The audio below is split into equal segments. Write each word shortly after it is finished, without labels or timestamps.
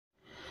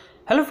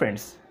Hello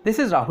friends, this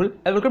is Rahul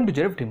and welcome to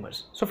जेरफ टीमर्स।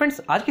 So friends,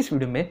 आज की इस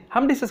वीडियो में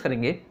हम डिस्कस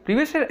करेंगे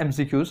previous year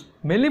MCQs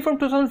mainly from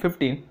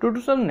 2015 to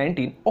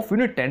 2019 of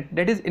unit 10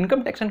 that is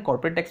income tax and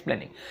corporate tax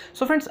planning.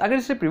 So friends, अगर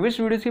इससे previous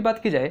videos की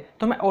बात की जाए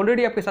तो मैं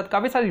ऑलरेडी आपके साथ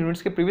काफी सारे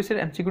यूनिट्स के प्रीवियस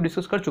ईयर एमसीक्यू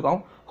डिस्कस कर चुका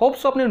हूँ।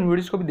 होप्स आपने उन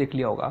वीडियोस को भी देख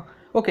लिया होगा।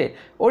 ओके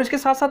और इसके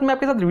साथ साथ मैं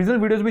आपके साथ रिविजन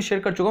वीडियोस भी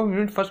शेयर कर चुका हूँ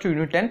unit first two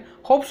unit 10।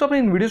 Hopes आपने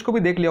इन वीडियोस को भी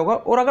देख लिया होगा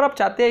और अगर आप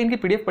चाहते हैं इनकी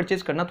पीडीएफ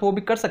परचेज करना तो वो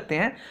भी कर सकते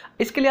हैं।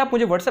 इसके लिए आप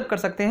मुझे व्हाट्सएप कर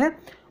सकते हैं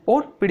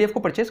और पीडीएफ को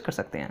परचेज कर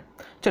सकते हैं।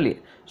 चलिए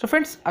सो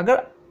फ्रेंड्स,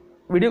 अगर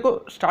वीडियो को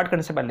स्टार्ट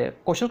करने से पहले,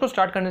 क्वेश्चन को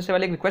स्टार्ट करने से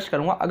पहले एक रिक्वेस्ट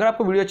करूंगा, अगर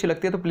आपको वीडियो अच्छी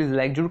लगती है तो प्लीज़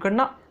लाइक जरूर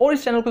करना और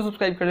इस चैनल को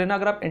सब्सक्राइब कर लेना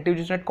अगर आप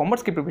इंटीग्रेटेड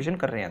कॉमर्स की प्रिपरेशन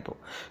कर रहे हैं तो।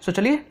 सो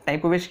चलिए टाइम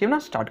को वेस्ट किए ना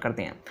स्टार्ट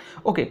करते हैं।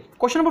 Okay,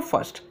 question number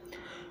first,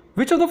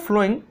 which of the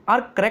flowing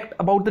are correct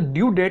about the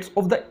due dates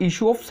of the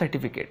issue of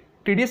certificate,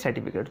 TDS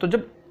certificate. तो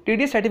जब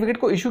टीडीएस सर्टिफिकेट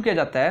को इशू किया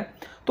जाता है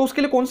तो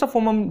उसके लिए कौन सा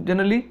फॉर्म हम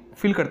जनरली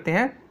फिल करते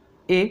हैं?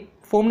 ए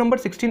form number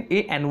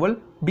 16A annual,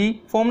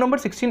 B form number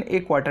 16A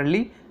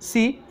quarterly,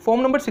 सी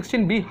form number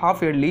 16B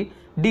half yearly,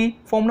 D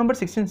form number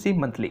 16C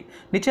monthly.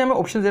 नीचे हमें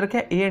ऑप्शन दे रखे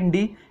हैं A and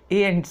D, A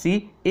and C,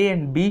 A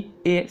and B,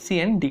 A C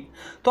and D.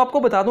 तो आपको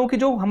बता दूं कि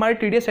जो हमारे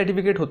टीडीएस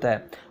सर्टिफिकेट होता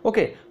है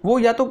ओके वो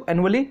या तो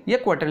एनुअली या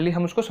क्वार्टरली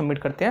हम उसको सबमिट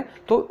करते हैं।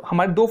 तो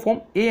हमारे दो form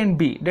A and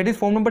B that is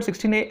form number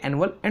 16A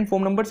annual and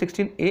form number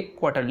 16A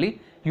quarterly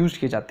use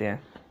किए जाते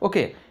हैं।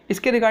 ओके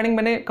इसके रिगार्डिंग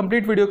मैंने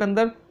कंप्लीट वीडियो के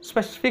अंदर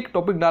स्पेसिफिक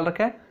टॉपिक डाल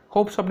रखा है,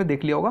 होप्स आपने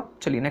देख लिया होगा।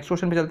 चलिए नेक्स्ट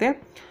क्वेश्चन पे चलते हैं।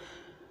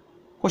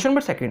 Question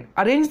number second,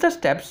 arrange the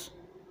steps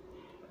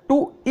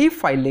to E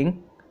filing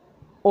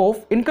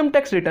of income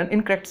tax return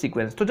in correct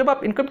sequence. तो जब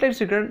आप इनकम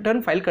टैक्स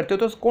रिटर्न फाइल करते हो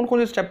तो कौन कौन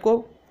से स्टेप को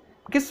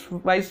किस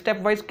वाइज स्टेप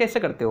वाइज कैसे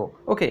करते हो?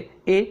 Okay,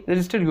 A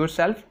register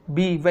yourself,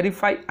 B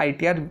verify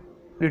ITR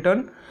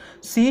return,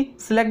 C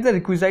select the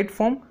requisite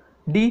form,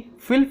 D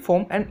fill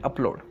form and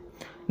upload.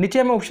 नीचे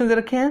हमें ऑप्शन दे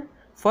रखे हैं,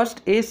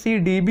 first A C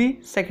D B,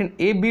 second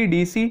A B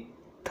D C,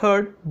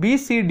 third B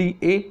C D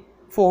A,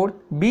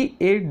 fourth B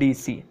A D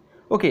C.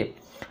 Okay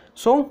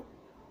so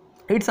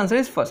it's answer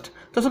is first.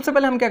 तो सबसे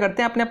पहले हम क्या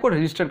करते हैं, अपने आप को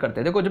रजिस्टर करते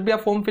हैं। देखो जब भी आप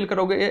फॉर्म फिल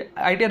करोगे,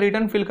 आईटीआर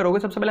रिटर्न फिल करोगे,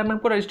 सबसे पहले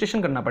आपको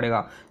रजिस्ट्रेशन करना पड़ेगा।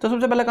 तो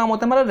सबसे पहला काम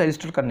होता है हमारा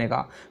रजिस्टर करने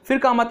का। फिर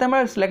काम आता है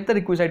हमारा सिलेक्ट द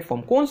रिक्विजाइट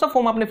फॉर्म। कौन सा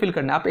फॉर्म आपने फिल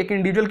करना है? आप एक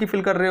इंडिविजुअल की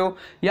फिल कर रहे हो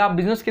या आप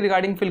बिजनेस के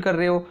रिगार्डिंग फिल कर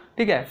रहे हो,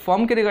 ठीक है,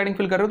 फॉर्म के रिगार्डिंग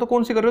फिल कर रहे हो, तो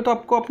कौन सी कर रहे हो तो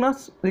आपको अपना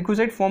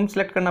रिक्विजाइट फॉर्म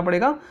सेलेक्ट करना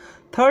पड़ेगा।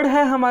 थर्ड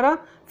है हमारा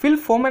फिल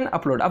फॉर्म एंड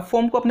अपलोड। अब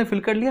फॉर्म को आपने फिल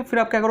कर लिया, फिर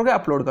आप क्या करोगे?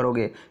 अपलोड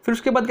करोगे। फिर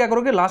उसके बाद क्या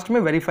करोगे? लास्ट में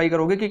वेरीफाई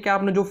करोगे कि क्या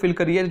आपने जो फिल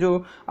करी है,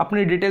 जो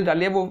अपनी डिटेल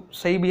डाली है वो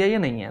सही भी है या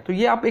नहीं है। तो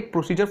ये आप एक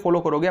प्रोसीजर फॉलो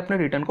करोगे अपने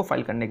रिटर्न को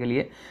फाइल करने के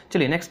लिए।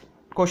 चलिए नेक्स्ट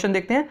क्वेश्चन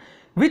देखते हैं।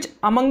 Which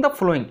among the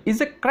following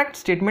is A correct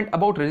statement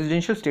about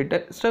residential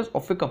status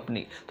of A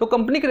company. तो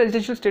कंपनी के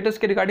रेजिडेंशियल स्टेटस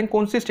के रिगार्डिंग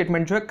कौन सी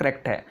स्टेटमेंट जो है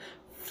करेक्ट है?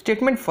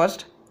 Statement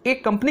first, A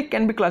company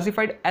can be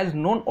classified as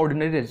non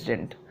ordinary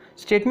resident.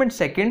 Statement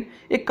second,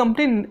 a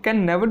company can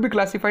never be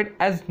classified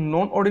as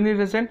non-ordinary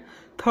resident.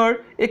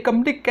 Third, a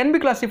company can be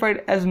classified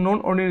as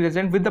non-ordinary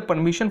resident with the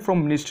permission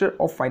from Minister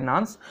of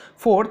Finance.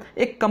 Fourth,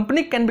 a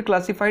company can be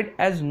classified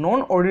as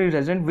non-ordinary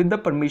resident with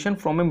the permission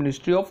from a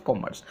Ministry of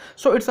Commerce.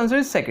 So its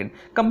answer is second.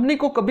 Company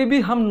को कभी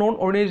भी हम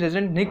non-ordinary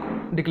resident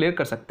नहीं declare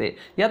कर सकते।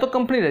 या तो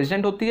company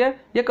resident होती है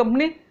या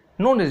कंपनी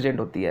नॉन रेजिडेंट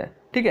होती है।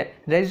 ठीक है,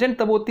 रेजिडेंट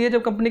तब होती है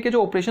जब कंपनी के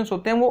जो ऑपरेशंस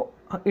होते हैं वो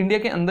इंडिया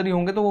के अंदर ही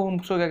होंगे, तो वो हम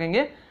उसको क्या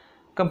कहेंगे?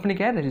 कंपनी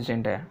क्या है?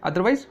 रेजिडेंट है,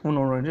 अदरवाइज वो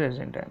नॉन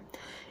रेजिडेंट है।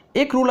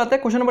 एक रूल आता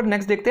है, क्वेश्चन नंबर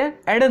नेक्स्ट देखते हैं।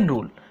 Aiden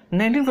rule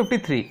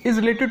 1953 is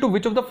related to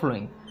which of the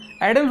flowing.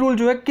 Aiden rule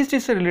जो है किस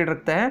चीज से रिलेट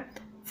रखता है?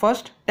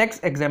 First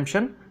tax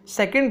exemption,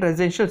 second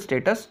residential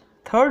status,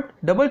 third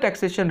double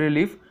taxation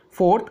relief,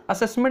 fourth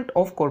assessment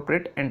of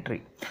corporate entry.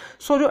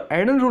 सो जो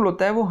एडन रूल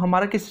होता है वो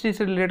हमारा किस चीज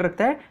से रिलेट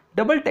रखता है?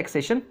 Double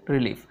taxation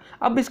relief.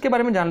 अब इसके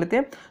बारे में जान लेते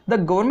हैं। The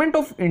government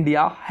of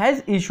India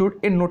has issued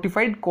A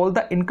notified call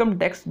the income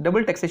tax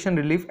double taxation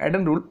relief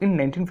Aiden rule in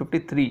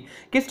 1953।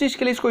 किस चीज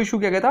के लिए इसको इशू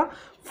किया गया था?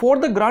 For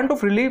the grant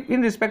of relief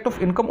in respect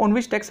of income on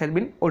which tax has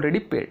been already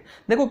paid.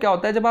 देखो क्या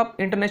होता है, जब आप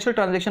इंटरनेशनल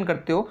ट्रांजेक्शन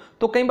करते हो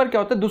तो कई बार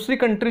क्या होता है, दूसरी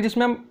कंट्री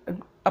जिसमें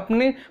हम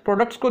अपने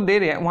प्रोडक्ट्स को दे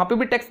रहे हैं वहां पर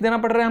भी टैक्स देना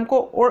पड़ रहा है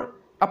हमको और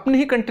अपनी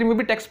ही कंट्री में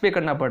भी टैक्स पे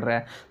करना पड़ रहा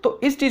है। तो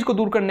इस चीज को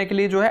दूर करने के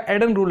लिए जो है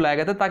एडन रूल लाया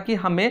गया था, ताकि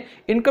हमें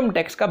इनकम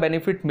टैक्स का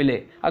बेनिफिट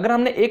मिले। अगर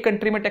हमने एक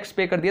कंट्री में टैक्स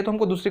पे कर दिया तो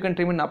हमको दूसरी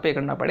कंट्री में ना पे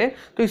करना पड़े,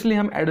 तो इसलिए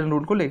हम एडन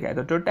रूल को लेके आए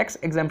थे। तो tax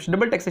exemption,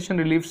 double taxation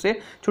relief से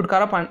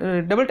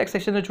डबल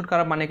टैक्सेशन से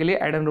छुटकारा पाने के लिए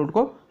एडन रूल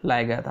को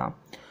लाया गया था।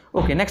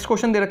 ओके नेक्स्ट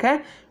क्वेश्चन दे रखा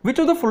है, which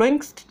of the following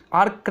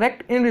are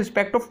correct in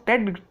respect of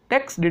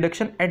tax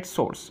deduction at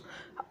source.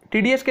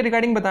 TDS के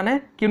रिगार्डिंग बताना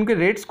है कि उनके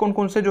रेट्स कौन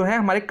कौन से जो है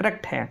हमारे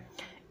करेक्ट हैं।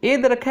 ए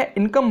दे रखा है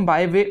income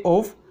by way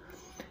of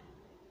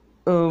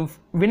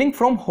winning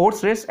from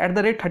horse race at the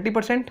rate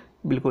 30%,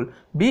 बिल्कुल।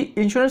 B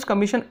insurance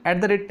commission at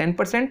the rate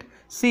 10%,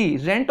 C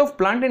rent of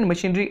plant and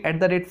machinery at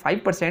the rate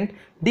 5%,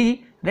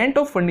 D rent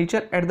of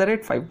furniture at the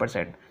rate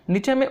 5%।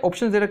 नीचे हमें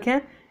option दे रखे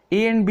हैं A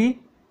and B,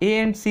 A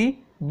and C,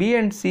 B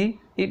and C,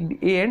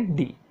 A and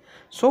D.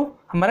 सो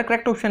हमारा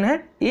correct option है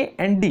A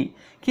and D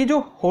कि जो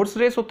horse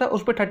race होता है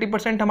उस पर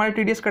 30% हमारा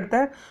टीडीएस कटता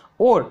है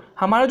और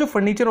हमारा जो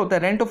फर्नीचर होता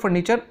है रेंट ऑफ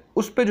फर्नीचर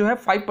उस पर जो है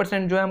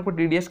 5% जो है हमको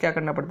टीडीएस क्या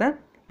करना पड़ता है,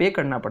 पे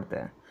करना पड़ता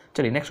है।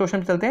 चलिए नेक्स्ट क्वेश्चन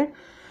पे चलते हैं।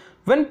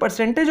 When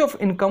percentage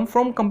of income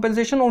from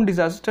compensation on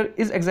disaster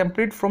is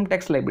exempted from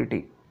tax liability,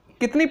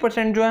 कितनी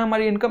परसेंट जो है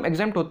हमारी इनकम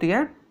एग्जेम्प्ट होती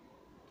है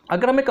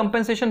अगर हमें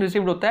कंपेंसेशन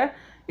रिसीव्ड होता है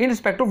in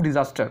respect of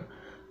disaster.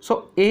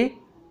 So A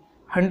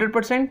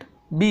 100%,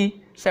 B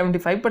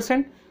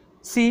 75%,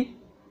 C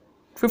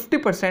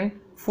 50%,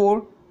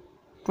 4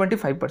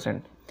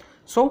 25%।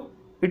 So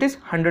it is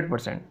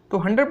 100%। तो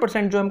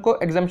 100% जो हमको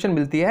एग्जाम्पशन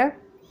मिलती है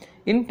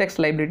इन टैक्स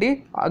लायबिलिटी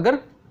अगर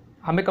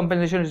हमें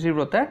कंपेंसेशन रिसीव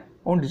होता है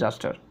ऑन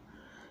डिजास्टर।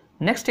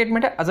 नेक्स्ट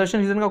स्टेटमेंट है असर्शन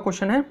रीजन का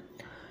क्वेश्चन है।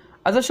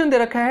 असर्शन दे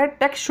रखा है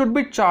tax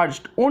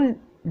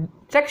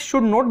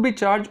should not be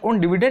charge on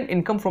dividend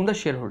income from the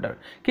share holder,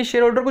 कि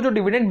शेयर होल्डर को जो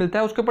डिविडेंड मिलता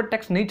है उसके ऊपर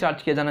टैक्स नहीं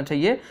चार्ज किया जाना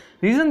चाहिए।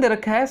 रीजन दे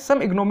रखा है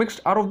सम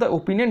economics are of the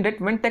opinion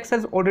that when tax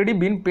has already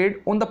been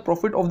paid on the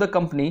profit of the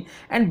company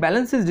and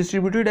balance is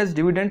distributed as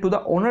dividend to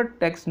the owner,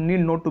 tax need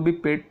not to be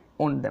paid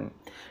on them.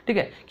 ठीक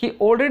है, कि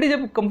already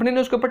जब company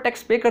ने उसके ऊपर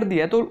tax पे कर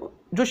दिया है तो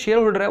जो शेयर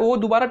होल्डर है वो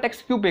दोबारा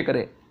टैक्स क्यों पे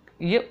करे,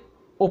 ये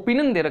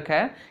ओपिनियन दे रखा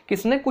है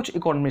किसने, कुछ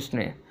इकोनॉमिस्ट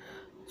ने।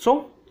 So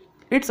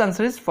it's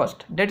answer is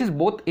first, that is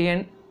both A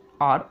and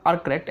are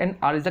correct and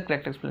are is the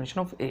correct explanation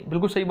of ए।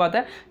 बिल्कुल सही बात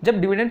है, जब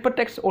डिविडेंड पर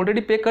टैक्स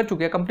ऑलरेडी पे कर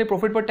चुके हैं, कंपनी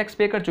प्रॉफिट पर टैक्स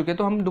पे कर चुके हैं,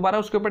 तो हम दोबारा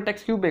उसके ऊपर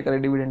टैक्स क्यों पे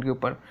करें डिविडेंड के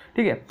ऊपर।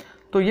 ठीक है,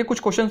 तो ये कुछ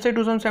क्वेश्चन थे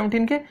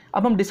 2017 के।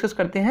 अब हम डिस्कस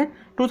करते हैं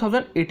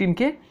 2018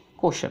 के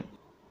question.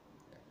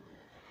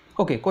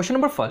 Okay, question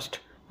number first,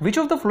 which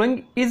of the following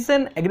is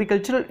an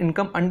agricultural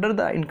income under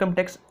the income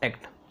tax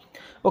act.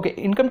 Okay,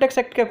 income tax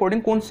act के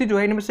अकॉर्डिंग कौन सी जो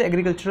है इनमें से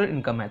एग्रीकल्चरल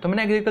इनकम है। तो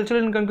मैंने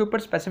एग्रीकल्चरल इनकम के ऊपर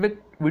स्पेसिफिक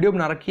वीडियो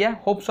बना रखी है,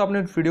 होप सो आपने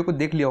उस वीडियो को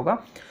देख लिया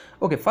होगा।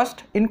 Okay,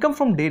 first income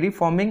from dairy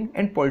farming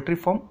and poultry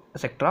farm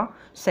etcetera.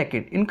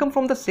 Second income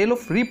from the cell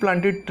of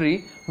रीप्लांटेड tree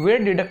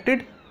where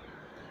deducted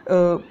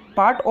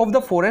part of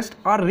the forest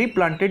are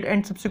replanted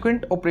and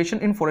subsequent operation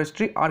in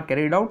forestry are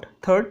carried out.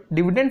 Third,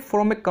 dividend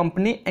from a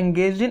company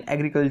engaged in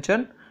agriculture.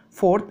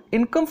 Fourth,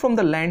 income from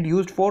the land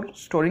used for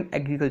storing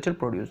agricultural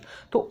produce.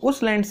 तो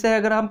उस land से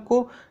अगर हमको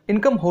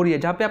income हो रही है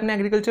जहाँ पे आपने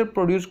एग्रीकल्चर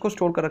प्रोड्यूस को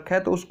स्टोर कर रखा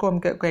है तो उसको हम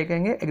क्या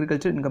कहेंगे,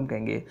 एग्रीकल्चर इनकम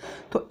कहेंगे।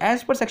 तो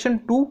as per section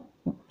 2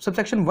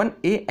 subsection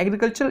 1A,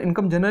 agricultural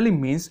income generally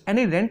means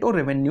any rent और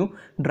revenue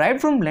drive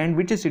from land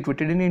which is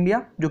situated in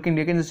India, जो कि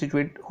इंडिया के अंदर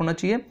सिचुएट होना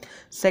चाहिए।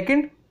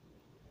 Second,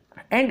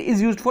 and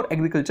is used for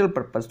agricultural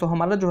purpose. तो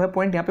हमारा जो है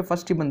पॉइंट यहाँ पे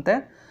फर्स्ट ही बनता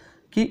है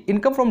कि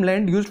income from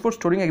land used for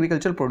storing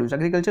agriculture produce,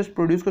 agriculture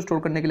produce को स्टोर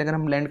करने के लिए अगर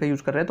हम लैंड का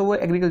यूज कर रहे हैं तो वो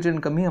एग्रीकल्चर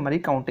इनकम ही हमारी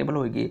काउंटेबल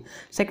होगी।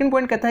 सेकंड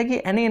पॉइंट कहता है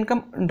कि any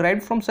income drive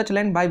from such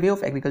land by way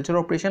of agriculture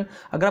operation,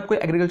 अगर आप कोई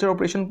एग्रीकल्चर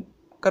ऑपरेशन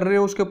कर रहे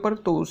हो उसके ऊपर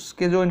तो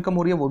उसके जो इनकम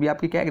हो रही है वो भी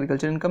आपकी क्या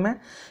एग्रीकल्चर इनकम है।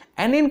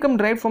 Any income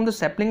drive from the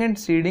sapling and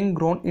seeding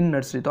grown in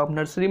nursery, तो आप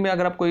नर्सरी में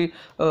अगर आप कोई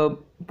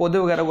पौधे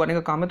वगैरह उगाने का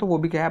काम है तो वो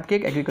भी क्या है आपकी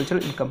एक एग्रीकल्चर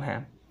इनकम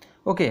है।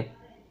 ओके,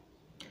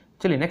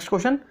 चलिए next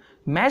question,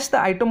 match the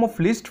item of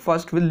list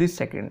first with list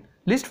second.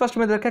 List first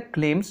में दे रखा है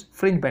क्लेम्स,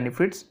 फ्रिंज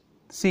बेनिफिट्स,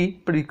 सी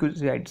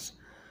प्रीरिक्विजिट्स।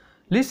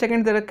 लिस्ट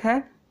सेकंड दे रखा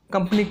है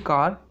company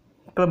car,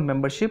 club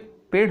membership,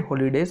 paid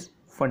holidays,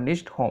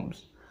 furnished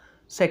Holmes.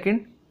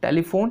 Second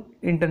telephone,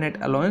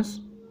 internet allowance.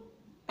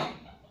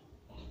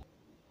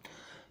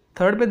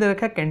 Third पे दे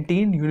रखा है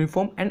canteen,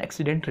 uniform and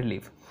accident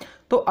relief.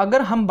 तो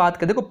अगर हम बात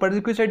करें, देखो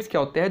प्रीरिक्विजिट्स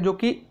क्या होते हैं, जो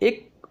कि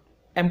एक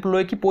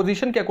एम्प्लॉय की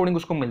पोजीशन के अकॉर्डिंग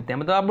उसको मिलते हैं।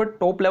 मतलब आप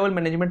टॉप लेवल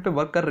मैनेजमेंट पे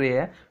वर्क कर रहे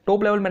हैं,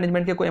 टॉप लेवल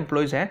मैनेजमेंट के कोई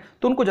एम्प्लॉयज हैं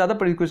तो उनको ज़्यादा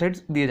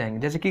प्रीरिक्विजिट्स दिए जाएंगे,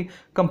 जैसे कि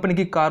कंपनी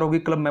की कार होगी,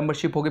 क्लब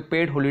मेंबरशिप होगी,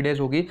 पेड हॉलीडेज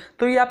होगी।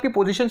 तो ये आपकी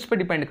पोजीशंस पे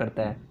डिपेंड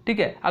करता है। ठीक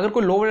है, अगर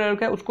कोई लोअर लेवल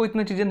का है उसको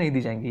इतनी चीज़ें नहीं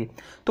दी जाएंगी।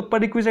 तो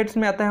प्रीरिक्विजिट्स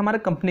में आता है हमारा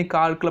कंपनी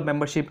कार, क्लब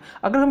मेंबरशिप।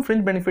 अगर हम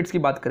फ्रिंज बेनिफिट्स की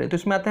बात करें तो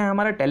इसमें आता है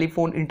हमारा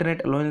telephone,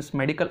 internet allowance,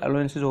 medical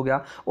allowances हो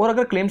गया। और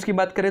अगर क्लेम्स की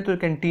बात करें तो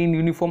कैंटीन,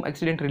 यूनिफॉर्म,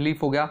 एक्सीडेंट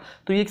रिलीफ हो गया।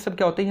 तो ये सब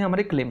क्या होते हैं,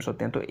 हमारे क्लेम्स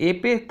होते हैं। तो ए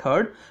पे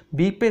थर्ड,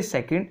 बी पे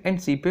सेकंड एंड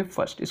सी पे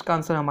फर्स्ट। इसका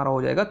आंसर हमारा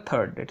हो जाएगा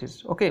थर्ड, दैट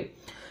इज ओके।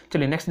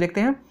 चलिए नेक्स्ट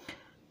देखते हैं,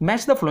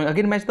 match the flowing.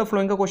 Again match the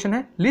flowing का क्वेश्चन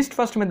है। लिस्ट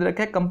फर्स्ट में दे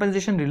रखा है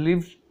compensation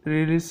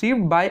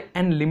received by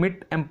N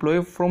limit employ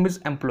from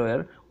his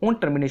employer on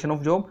termination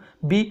of job.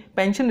 B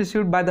pension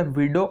received by the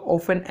widow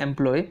of N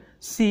employ.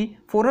 C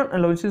foreign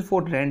allowances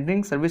for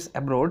rendering service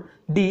abroad.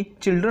 D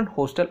children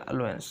hostel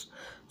allowance.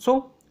 So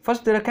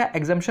first they रखा है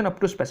exemption up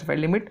to specified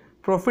limit,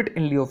 profit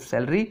in लिeu of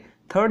salary.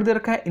 Third दे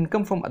रखा है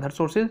income from other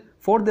sources.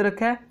 Fourth दे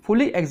रखा है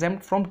fully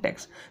exempt from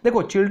tax.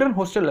 देखो children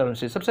hostel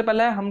allowances, सबसे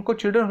पहला है हमको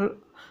चिल्ड्रन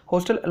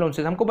हॉस्टल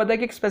अलाउंसेज, हमको पता है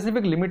कि एक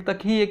स्पेसिफिक लिमिट तक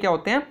ही ये क्या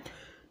होते हैं,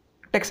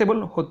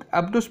 टैक्सेबल होते।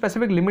 अब टू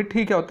स्पेसिफिक लिमिट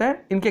ही क्या होता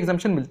है, इनकी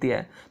एग्जाम्पशन मिलती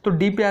है। तो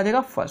डी पे आ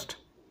जाएगा फर्स्ट।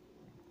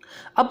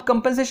 अब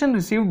compensation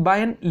received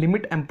by N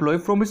limit employ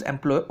from his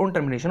employ on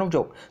termination of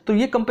job. तो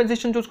ये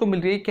कंपनसेशन जो उसको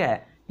मिल रही है क्या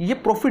है, ये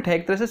प्रॉफिट है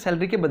एक तरह से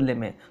सैलरी के बदले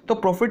में। तो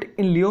प्रॉफिट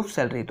इन लिeu ऑफ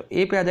सैलरी, तो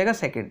ए पे आ जाएगा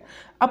सेकंड।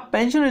 अब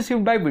पेंशन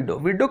रिसीव्ड बाय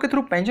विडो के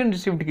थ्रू पेंशन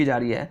रिसीव्ड की जा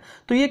रही है,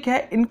 तो ये क्या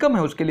है, इनकम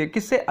है उसके लिए,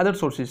 किससे, अदर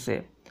सोर्सेज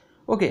से।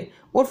 ओके।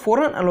 और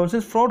foreign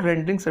allowances for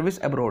rendering service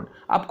abroad,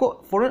 आपको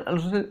फॉरेन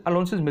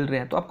अलाउंसेस मिल रहे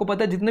हैं, तो आपको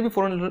पता है जितने भी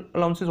फॉरेन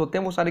अलाउंसेस होते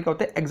हैं वो सारे क्या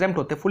होते हैं, एग्जाम्प्ट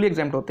होते हैं, फुली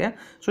एग्जाम्प्ट होते हैं।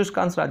 सो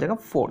इसका आंसर आ जाएगा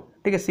 4,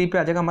 ठीक है, सी पे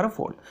आ जाएगा हमारा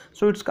 4।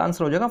 सो इसका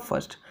आंसर हो जाएगा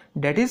फर्स्ट,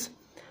 डेट इज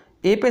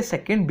ए पे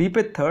सेकंड, बी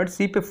पे थर्ड,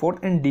 सी पे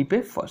फोर्थ एंड डी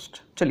पे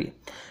फर्स्ट। चलिए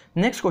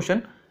next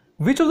question,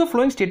 which of the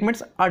flowing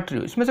statements are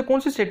true, इसमें से कौन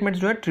सी स्टेटमेंट्स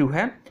जो है ट्रू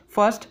है।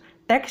 First,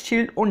 tax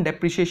shield on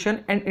depreciation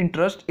and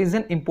interest is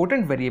an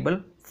important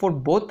variable for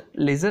both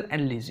ledger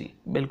and लीजी,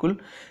 बिल्कुल।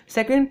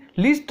 Second,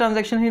 lease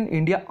transaction in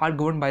India are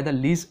govern by the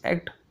lease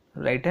act,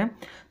 right है।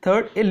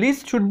 Third, A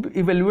lease should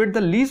evaluate the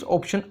lease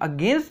option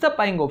against the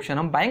buying option,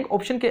 हम buying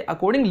option के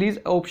according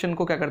lease option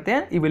को क्या करते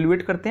हैं,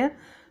 evaluate करते हैं।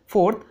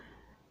 Fourth,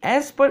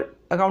 as per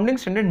accounting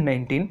standard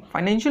 19,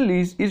 financial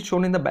lease is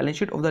shown in the balance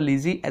sheet of the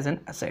लीजी as an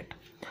asset.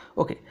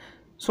 Okay,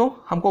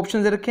 सो हमको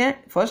option दे रखे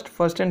हैं,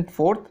 first and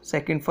fourth,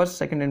 second first,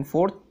 second and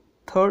fourth,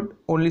 third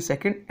only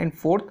second and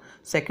fourth,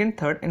 second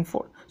third and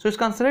fourth. सो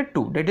इसका answer है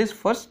 2, date is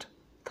first,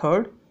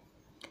 third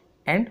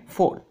and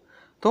fourth.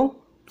 तो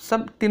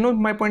सब तीनों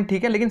my point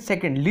ठीक है, लेकिन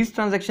सेकंड लीज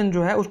ट्रांजैक्शन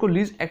जो है उसको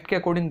लीज एक्ट के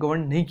अकॉर्डिंग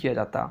गवर्न नहीं किया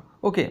जाता।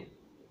 ओके,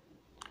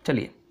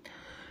 चलिए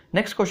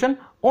next question,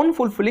 on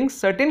fulfilling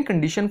certain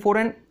condition for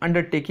an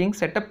undertaking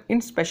setup in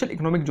special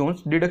economic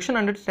zones, deduction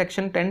under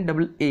section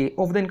 10AA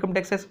of the income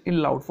tax is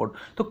allowed for.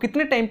 तो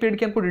कितने टाइम पीरियड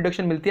की हमको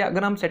deduction मिलती है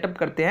अगर हम सेटअप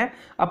करते हैं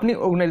अपनी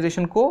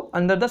ऑर्गेनाइजेशन को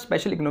under the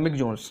special economic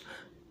zones.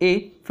 A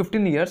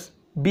 15 years,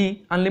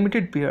 B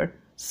unlimited period,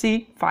 C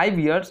 5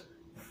 years,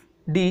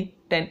 D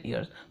 10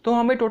 years. तो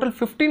हमें टोटल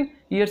 15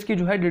 ईयर्स की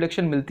जो है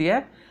डिडक्शन मिलती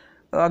है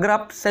अगर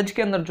आप सेज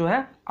के अंदर जो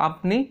है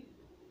अपनी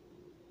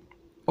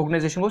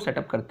ऑर्गेनाइजेशन को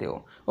सेटअप करते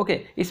हो। ओके,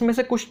 इसमें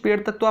से कुछ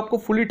पीरियड तक तो आपको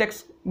फुली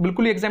टैक्स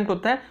बिल्कुल ही एग्जाम्प्ट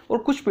होता है और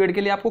कुछ पीरियड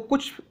के लिए आपको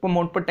कुछ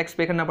अमाउंट पर टैक्स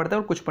पे करना पड़ता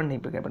है और कुछ पर नहीं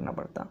पे करना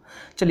पड़ता।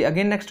 चलिए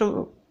again next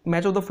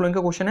match of the flowing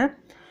का क्वेश्चन है।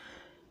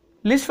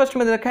 लिस्ट फर्स्ट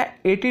में दे रखा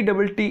है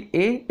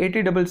ATTTA,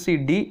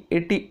 ATCCD,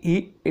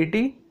 ATE,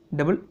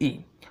 ATEE।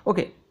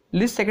 Okay,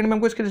 list second में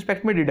हमको इसके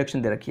रिस्पेक्ट में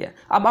डिडक्शन दे रखी है।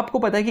 अब आपको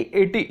पता है कि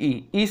ATE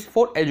इज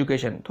फॉर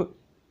एजुकेशन, तो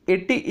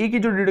ATE की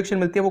जो डिडक्शन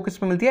मिलती है वो किस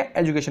पे मिलती है,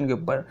 एजुकेशन के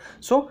ऊपर।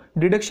 सो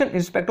deduction in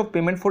respect of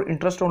payment for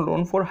interest on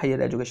loan for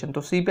higher education,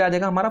 तो सी पे आ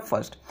जाएगा हमारा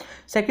फर्स्ट।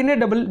 सेकंड है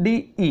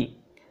DE,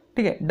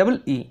 ठीक है,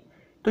 DE,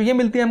 तो ये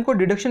मिलती है हमको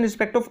deduction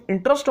respect of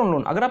interest on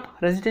loan. अगर आप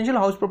रेजिडेंशियल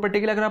हाउस प्रॉपर्टी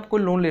के लिए अगर आप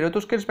कोई लोन ले रहे हो तो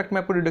उसके रिस्पेक्ट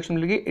में आपको डिडक्शन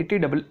मिलेगी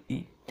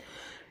ATEE।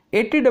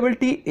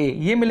 ATTA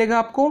ये मिलेगा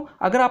आपको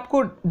अगर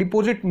आपको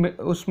डिपॉजिट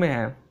उसमें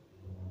है,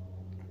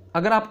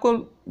 अगर आपको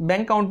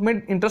बैंक अकाउंट में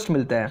इंटरेस्ट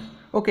मिलता है,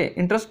 okay,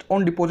 interest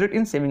on deposit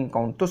in saving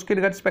account, तो उसके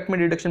रिस्पेक्ट में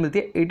डिडक्शन मिलती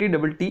है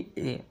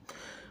ATTA।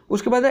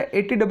 उसके बाद है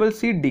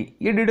ATCCD,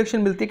 ये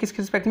डिडक्शन मिलती है किसके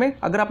रिस्पेक्ट में,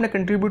 अगर आपने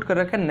कंट्रीब्यूट कर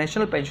रखा है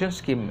नेशनल पेंशन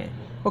स्कीम में।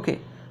 ओके,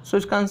 सो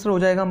इसका आंसर हो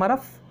जाएगा हमारा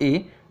A,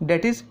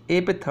 डेट इज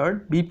A पे थर्ड,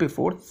 B पे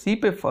फोर्थ, C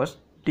पे फर्स्ट,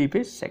 D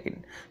पे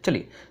सेकंड।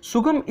 चलिए,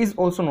 सुगम इज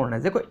ऑल्सो नोन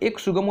एज, देखो एक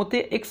सुगम होती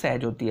है, एक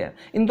सहज होती है,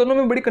 इन दोनों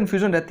में बड़ी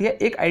कंफ्यूजन रहती है,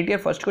 एक ITR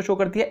फर्स्ट को शो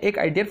करती है, एक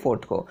ITR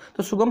फोर्थ को।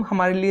 तो सुगम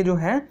हमारे लिए जो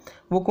है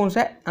वो कौन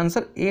सा है,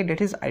 answer A,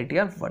 date is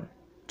ITR 1।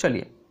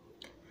 चलिए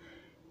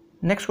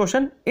next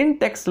question, in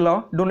tax law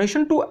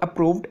donation to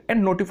approved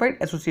and notified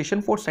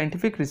association for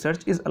scientific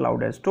research is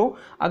allowed as. तो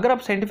अगर आप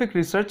साइंटिफिक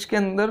रिसर्च के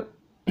अंदर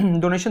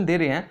डोनेशन दे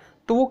रहे हैं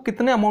तो वो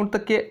कितने अमाउंट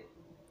तक के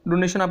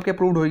डोनेशन आपके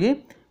अप्रूव्ड होगी।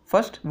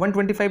 First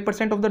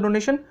 125% of the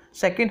donation,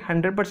 second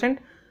 100%,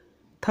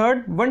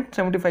 third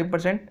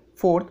 175%,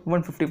 fourth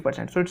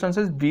 150%। So it's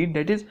answer is B,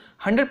 date is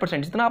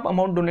 100%। जितना आप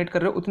अमाउंट डोनेट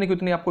कर रहे हो उतनी की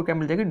उतनी आपको क्या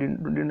मिल जाएगी,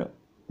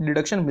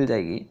 डिडक्शन मिल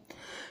जाएगी।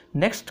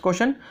 Next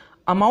question,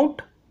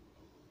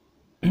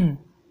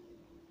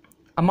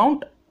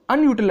 amount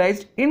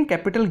unutilized in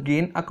capital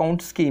gain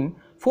account scheme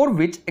for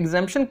which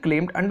exemption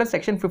claimed under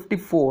section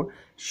 54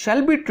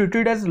 shall be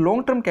treated as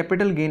long-term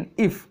capital gain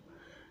if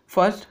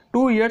first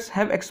 2 years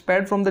have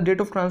expired from the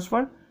date of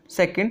transfer,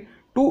 second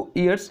 2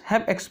 years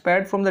have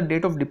expired from the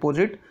date of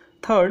deposit,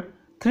 third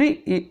 3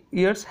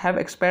 years have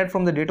expired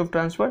from the date of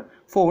transfer,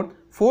 fourth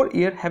 4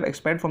 years have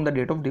expired from the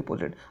date of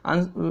deposit।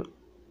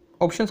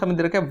 Option हमें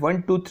दे रखा है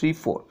 1 2 3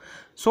 4।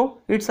 So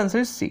it's answer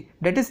is C,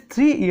 date is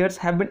 3 years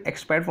have been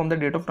expired from the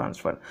date of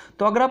transfer.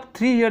 तो अगर आप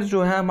 3 years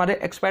जो है हमारे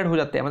expired हो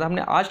जाते हैं, मतलब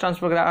हमने आज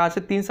ट्रांसफर करा, आज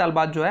से 3 साल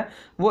बाद जो है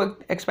वो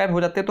एक्सपायर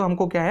हो जाते हैं, तो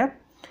हमको क्या है,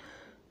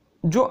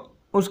 जो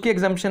उसकी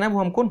एग्जाम्पशन है वो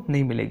हमको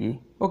नहीं मिलेगी।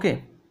 ओके,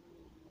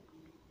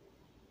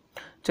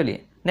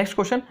 चलिए next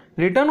question,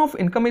 return of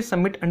income is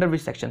submit under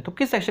which section. तो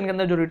किस सेक्शन के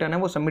अंदर जो रिटर्न है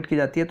वो सबमिट की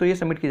जाती है, तो ये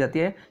सबमिट की जाती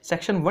है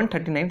सेक्शन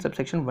 139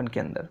 सबसेक्शन 1 के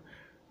अंदर।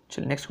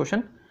 चलिए next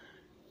question,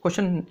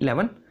 question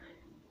 11,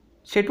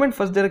 statement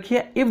first they रखी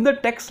है, if the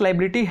tax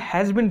liability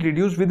has been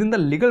reduced with in the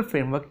legal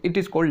framework it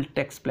is called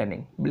tax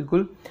planning,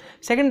 बिल्कुल।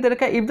 सेकंड दे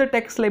रखा है, if the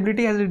tax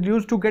liability has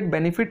reduced to get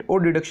benefit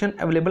और deduction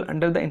available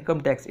under the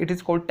income tax it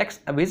is called tax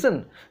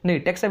evasion. नहीं,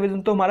 tax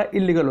evasion तो हमारा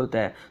illegal होता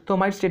है, तो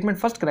हमारी स्टेटमेंट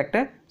फर्स्ट करेक्ट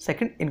है,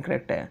 सेकंड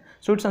इनकरेक्ट है।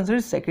 So it's answer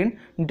is second,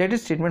 that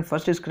is statement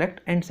first is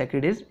correct and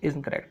second is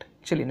incorrect.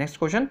 चलिए next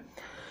question,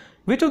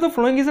 which of the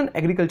following is an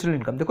agricultural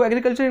income. देखो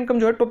agricultural income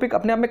जो है topic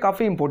अपने आप में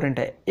काफी इंपॉर्टेंट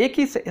है, एक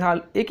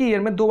ही ईयर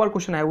में 2 बार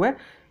क्वेश्चन आया हुआ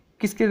है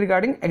किसके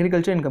रिगार्डिंग?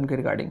 एग्रीकल्चर इनकम के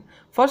regarding.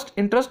 First,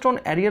 interest on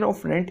arrear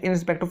of rent in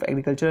respect of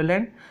agricultural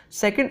land.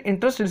 Second,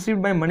 interest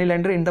received by money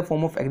lender in the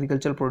form of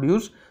agriculture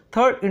produce.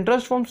 Third,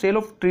 interest from cell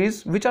of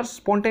trees which are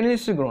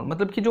spontaneously grown,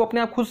 मतलब कि जो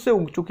अपने आप खुद से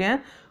उग चुके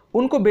हैं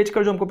उनको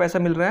बेचकर जो हमको पैसा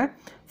मिल रहा है.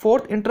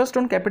 Fourth, interest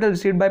on capital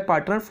received by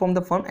partner from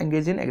the firm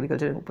engage in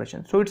agriculture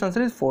operation. So it's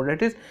answer is 4,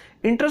 that is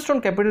interest on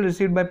capital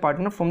received by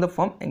partner from the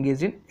firm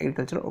engage in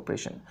agriculture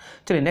operation.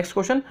 चलिए next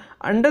question.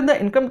 Under the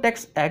income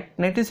tax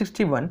act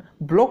 1961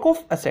 block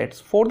of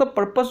assets for the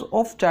purpose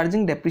of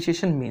charging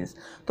depreciation means.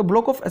 तो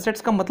block of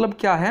assets का मतलब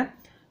क्या है?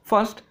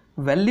 First,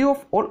 value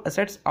of all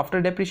assets after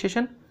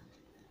depreciation.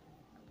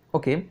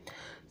 Okay.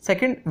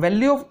 Second,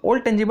 value of all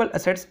tangible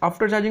assets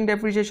after charging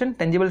depreciation.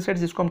 Tangible assets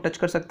जिसको हम touch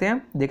कर सकते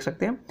हैं, देख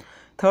सकते हैं.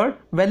 Third,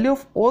 value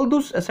of all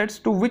those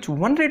assets to which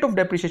one rate of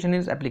depreciation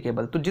is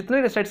applicable. तो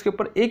जितने एसेट्स के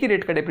ऊपर एक ही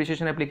रेट का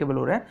डेप्रिसिएशन एप्लीकेबल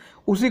हो रहा है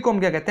उसी को हम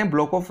क्या कहते हैं?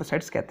 ब्लॉक ऑफ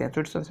एसेट्स कहते हैं.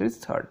 तो इट्स आंसर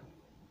इज थर्ड.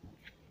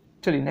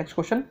 चलिए next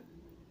question.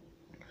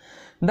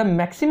 The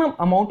maximum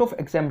amount of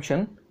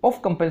exemption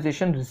of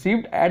compensation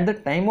received at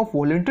the time of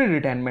voluntary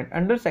retirement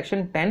under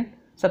section 10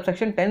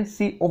 subsection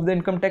 10C of the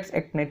income tax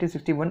act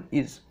 1961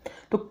 is.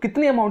 तो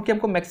कितनी amount की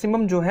हमको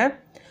maximum जो है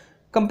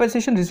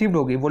compensation received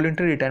होगी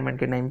voluntary retirement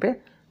के time पे?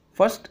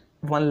 First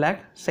 1 lakh,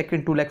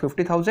 second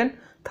 2,50,000,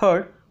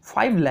 third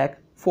 5 lakh,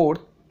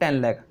 fourth 10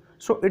 lakh.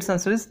 So it's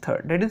answer is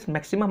third, that is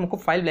maximum हमको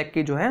 5 लाख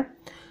की जो है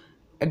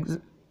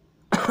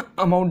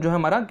अमाउंट जो है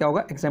हमारा क्या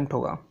होगा? एग्जेम्प्ट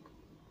होगा.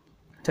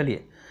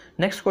 चलिए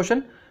next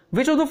question.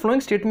 Which of the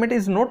following statement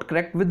is not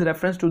correct with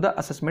reference to the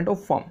assessment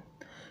of firm?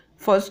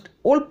 First,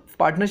 all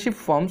partnership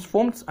firms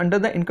formed under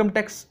the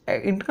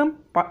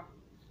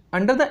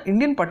under the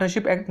Indian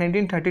Partnership Act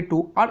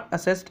 1932 are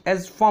assessed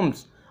as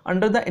firms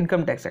under the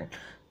Income Tax Act.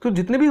 तो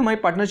जितने भी हमारी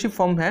partnership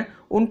firm हैं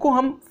उनको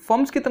हम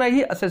firms की तरह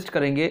ही asset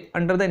करेंगे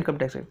under the income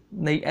tax act.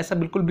 नहीं, ऐसा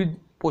बिल्कुल भी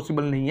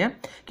पॉसिबल नहीं है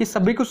कि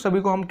सभी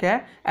को हम क्या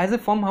है एज ए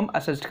फर्म हम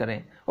असेस्ट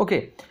करें.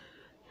 ओके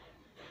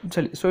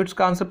चलिए, सो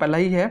इसका आंसर पहला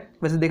ही है.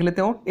 वैसे देख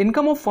लेते हो.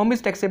 Income of firm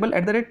is taxable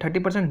at the rate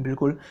 30%.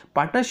 बिल्कुल.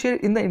 Partner share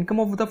in the income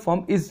of the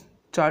firm is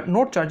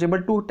not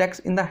chargeable to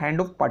tax in the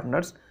hand of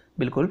partners.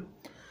 बिल्कुल.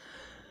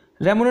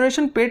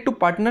 Remuneration paid to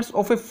partners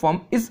of a firm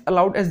is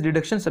allowed as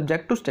deduction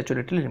subject to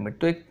statutory limit.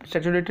 तो एक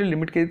statutory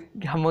limit के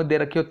हम दे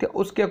रखी होती है,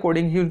 उसके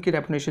according ही उनकी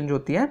remuneration जो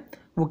होती है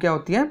वो क्या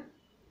होती है?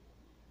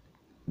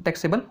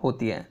 टैक्सेबल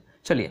होती है.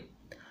 चलिए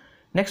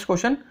next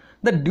question.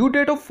 The due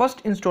date of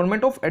first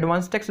instalment of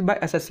advance tax bye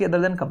SSC other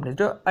than companies.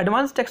 जो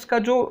एडवांस टैक्स का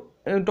जो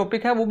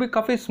टॉपिक है वो भी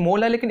काफ़ी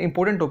स्मॉल है लेकिन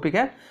इंपॉर्टेंट टॉपिक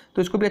है,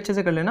 तो इसको भी अच्छे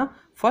से कर लेना.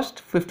 First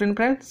 15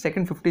 April,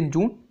 second 15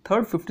 June,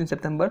 third 15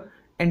 September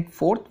and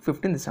fourth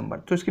 15 दिसंबर.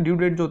 तो इसकी ड्यू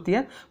डेट जो होती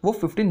है वो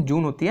 15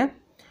 जून होती है.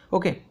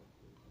 ओके,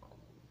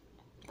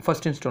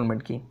 फर्स्ट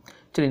इंस्टॉलमेंट की.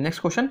 चलिए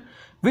next question.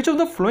 Which of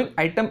the flowing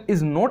item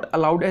is not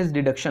allowed as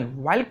deduction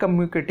while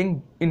communicating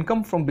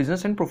income from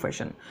business and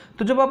profession.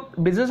 तो जब आप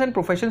बिजनेस एंड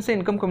प्रोफेशन से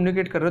इनकम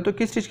कम्युनिकेट कर रहे हो तो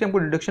किस चीज़ की हमको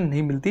डिडक्शन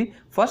नहीं मिलती?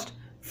 फर्स्ट,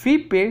 फी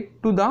पे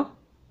to the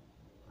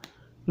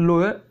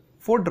lower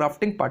for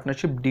drafting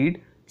partnership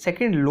deed.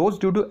 Second, loss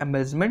due to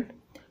एम्बेजमेंट.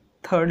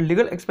 Third,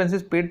 legal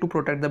expenses paid to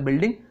protect the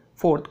building.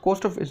 Fourth,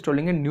 cost of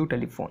installing a new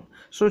telephone.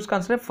 सो इसका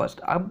आंसर है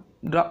फर्स्ट. आप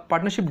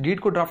पार्टनरशिप डीड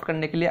को draft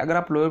करने के लिए अगर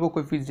आप lawyer को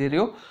कोई फीस दे रहे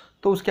हो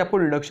तो उसकी आपको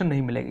डिडक्शन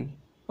नहीं मिलेगी.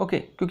 ओके,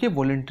 क्योंकि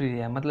वॉलंटरी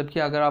है, मतलब कि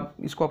अगर आप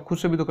इसको आप खुद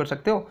से भी तो कर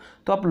सकते हो,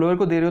 तो आप लॉयर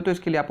को दे रहे हो तो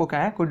इसके लिए आपको क्या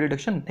है? कोई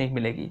डिडक्शन नहीं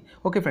मिलेगी.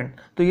 ओके फ्रेंड,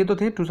 तो ये तो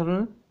थे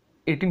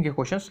 2018 के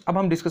क्वेश्चंस. अब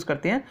हम डिस्कस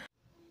करते हैं.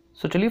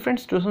 सो चलिए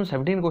फ्रेंड्स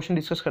 2017 क्वेश्चन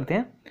डिस्कस करते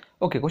हैं.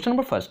 Okay, question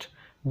number first.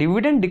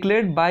 Dividend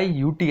declared by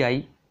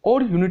UTI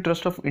और यूनिट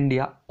ट्रस्ट ऑफ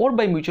इंडिया और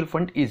बाय म्यूचुअल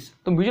फंड इज.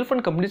 तो म्यूचुअल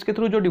फंड कंपनीज के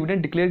थ्रू जो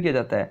डिविडेंड डिक्लेयर किया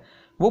जाता है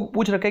वो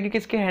पूछ रखा है कि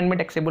किसके हैंड में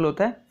टैक्सेबल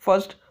होता है.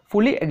 First,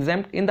 fully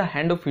exempt in the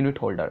hand of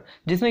unit holder.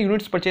 जिसने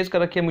यूनिट्स परचेज कर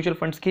रखी है म्यूचुअल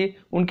फंड्स की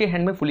उनके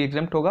हैंड में फुली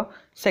एग्जेम्प्ट होगा.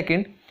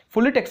 Second,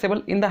 fully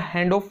taxable in the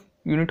hand of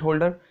unit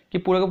holder, कि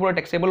पूरा का पूरा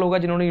टैक्सेबल होगा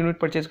जिन्होंने यूनिट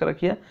परचेज कर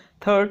रखी है.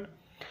 Third,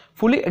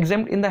 fully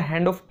exempt in the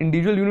hand of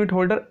individual unit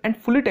holder and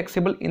fully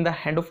taxable in the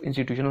hand of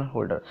institutional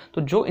holder.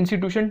 तो जो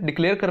इंस्टीट्यूशन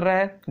डिक्लेयर कर रहा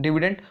है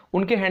डिविडेंड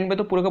उनके हैंड में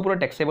तो पूरा का पूरा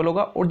टैक्सेबल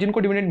होगा और जिनको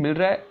डिविडेंड मिल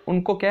रहा है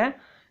उनको क्या है?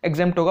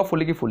 एग्जेम्प्ट होगा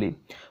फुली की fully.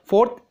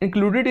 Fourth,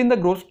 included in the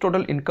gross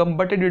total income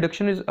but A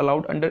deduction is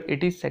allowed under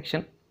 80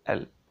 section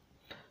L.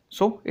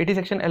 So 80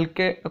 section L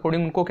के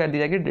अकॉर्डिंग उनको क्या दी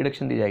जाएगी?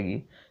 डिडक्शन दी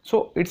जाएगी.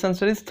 So it's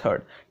answer is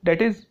third,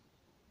 that is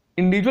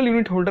individual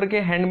unit holder के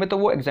hand में तो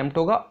वो exempt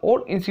होगा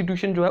और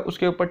इंस्टीट्यूशन जो है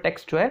उसके ऊपर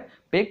टैक्स जो है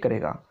पे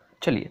करेगा.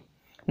 चलिए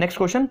next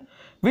question.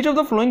 Which of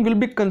the flowing will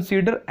be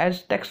consider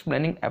as tax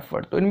planning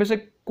effort. तो इनमें से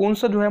कौन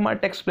सा जो है हमारा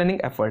टैक्स प्लानिंग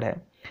एफर्ट है?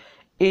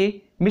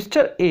 ए,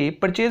 mister A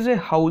purchase a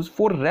house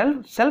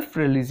for self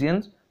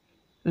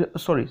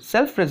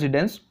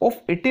residence of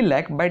 80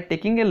 lakh by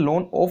taking a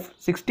loan of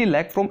 60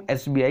 lakh from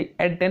SBI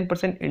at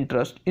 10%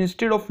 interest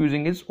instead of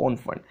using his own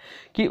fund.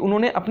 कि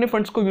उन्होंने अपने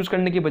फंड्स को यूज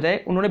करने के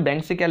बजाय उन्होंने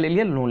bank से क्या ले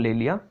लिया? लोन ले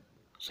लिया.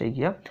 सही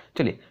किया.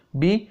 चलिए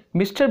B,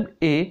 mister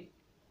A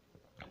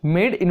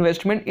made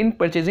investment in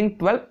purchasing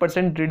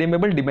 12%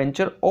 redeemable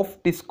debenture of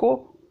TISCO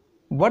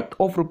worth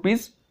of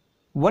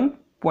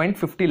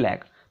 ₹1.50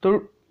 lakh. तो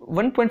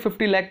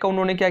 1.50 लाख का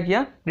उन्होंने क्या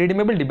किया,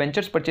 रिडीमेबल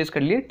डिबेंचर्स परचेज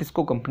कर लिए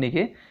टिस्को कंपनी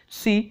के।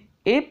 सी,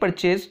 ए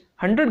purchase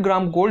 100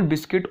 gram gold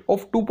biscuit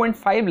of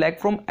 2.5 lakh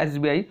from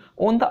SBI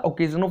on the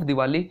occasion of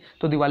Diwali,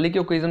 तो दिवाली के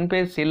ओकेजन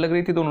पे सेल लग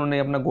रही थी तो उन्होंने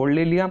अपना गोल्ड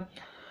ले लिया।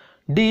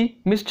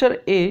 D, mister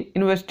A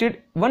invested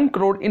 1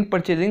 crore in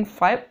purchasing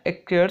 5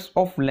 acres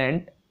of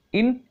land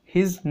in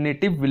his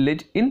native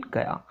village in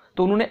गया,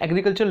 तो उन्होंने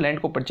एग्रीकल्चर लैंड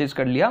को परचेज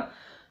कर लिया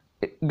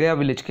गया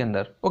विलेज के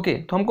अंदर। ओके,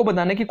 तो हमको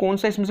बताना है कि कौन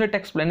सा इसमें से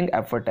टैक्स प्लानिंग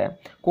एफर्ट है।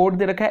 कोड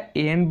दे रखा है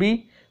A and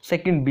B,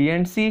 second B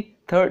and C,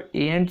 third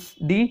A and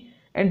D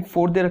and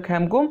fourth दे रखा है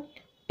हमको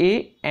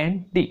ए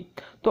एंड डी।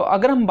 तो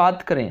अगर हम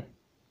बात करें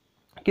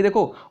कि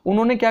देखो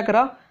उन्होंने क्या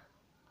करा,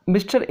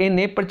 मिस्टर ए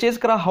ने परचेज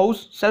करा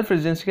हाउस सेल्फ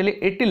रेजिडेंस के लिए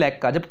 80 लाख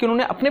का, जबकि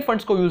उन्होंने अपने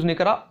फंड्स को यूज नहीं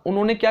करा,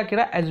 उन्होंने क्या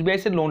करा, एसबीआई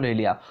से लोन ले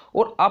लिया।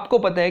 और आपको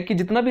पता है कि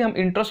जितना भी हम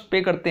इंटरेस्ट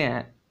पे करते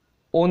हैं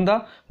ऑन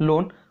द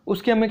लोन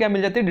उसकी हमें क्या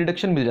मिल जाती है,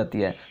 डिडक्शन मिल जाती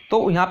है।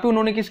 तो यहाँ पे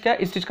उन्होंने किस क्या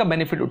इस चीज का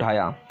बेनिफिट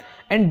उठाया।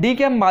 एंड डी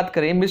की हम बात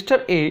करें,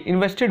 mister A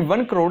invested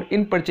 1 crore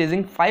in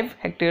purchasing 5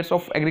 hectares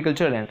of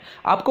agriculture land.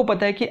 आपको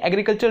पता है कि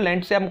एग्रीकल्चर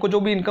लैंड से हमको जो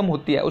भी इनकम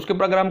होती है उसके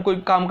ऊपर अगर हम कोई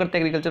काम करते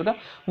हैं एग्रीकल्चर का,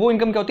 वो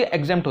इनकम क्या होती है,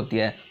 एग्जेम्प्ट होती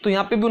है। तो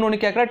यहाँ पे भी उन्होंने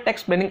क्या करा,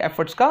 टैक्स प्लानिंग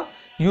एफर्ट्स का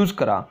यूज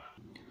करा।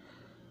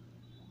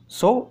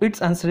 So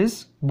it's answer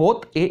is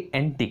both A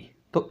and D.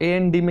 तो ए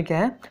एंड डी में क्या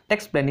है,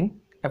 टैक्स प्लानिंग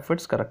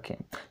एफर्ट्स कर रखे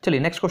हैं। चलिए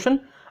next question,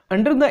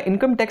 under the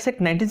income tax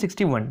act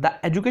 1961 the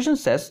education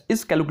cess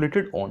is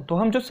calculated on. तो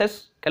हम जो सेस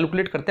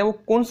कैलकुलेट करते हैं वो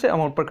कौन से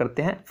अमाउंट पर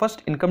करते हैं,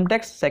 first income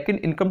tax, second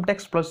income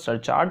tax plus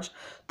surcharge,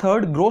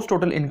 third gross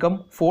total income,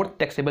 fourth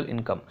taxable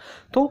income.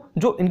 तो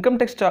जो इनकम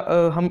टैक्स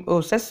हम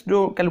सेस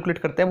जो कैलकुलेट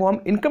करते हैं वो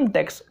हम इनकम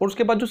टैक्स और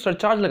उसके बाद जो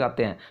सरचार्ज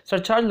लगाते हैं,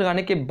 सरचार्ज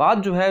लगाने के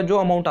बाद जो है जो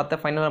अमाउंट आता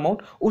है फाइनल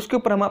अमाउंट, उसके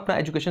ऊपर हम अपना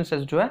एजुकेशन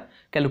सेस जो है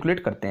कैलकुलेट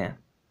करते हैं।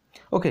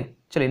 ओके,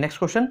 चलिए next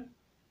question,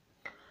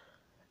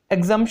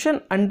 exemption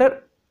under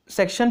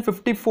Section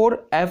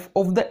 54F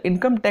of the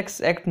Income Tax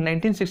Act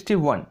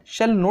 1961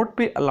 shall not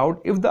be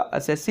allowed if the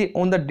assessee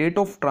on the date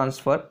of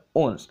transfer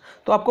owns।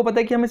 तो आपको पता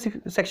है कि हमें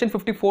सेक्शन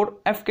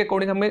 54F के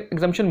अकॉर्डिंग हमें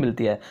एग्जम्पशन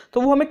मिलती है,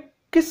 तो वो हमें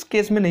किस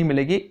केस में नहीं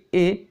मिलेगी।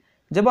 ए,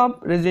 जब आप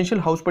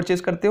रेजिडेंशियल हाउस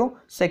परचेज करते हो,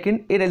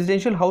 second A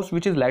residential house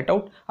which is light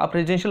out, आप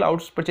रेजिडेंशियल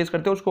हाउस परचेज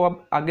करते हो उसको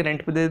आप आगे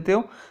रेंट पे दे देते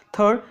हो,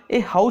 third a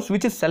house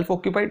which is self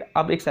occupied,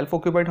 आप एक सेल्फ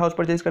ऑक्यूपाइड हाउस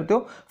परचेज करते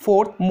हो,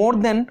 fourth more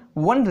than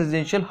one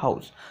residential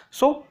house.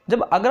 सो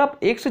जब अगर आप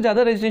एक से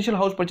ज्यादा रेजिडेंशियल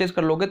हाउस परचेज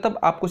कर लोगे तब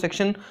आपको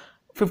सेक्शन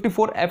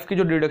 54F की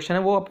जो डिडक्शन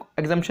है वो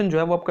एग्जम्पशन जो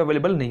है वो आपको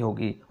अवेलेबल नहीं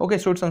होगी। Okay,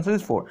 so it's answer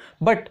is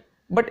 4।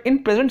 But in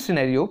present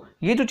scenario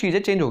ये जो चीज़ है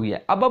चेंज हो गई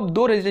है। अब आप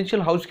 2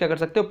 रेजिडेंशियल हाउस क्या कर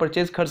सकते हो,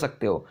 परचेज कर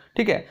सकते हो,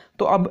 ठीक है।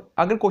 तो अब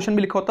अगर क्वेश्चन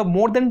भी लिखा होता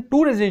मोर देन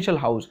 2 रेजिडेंशियल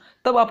हाउस,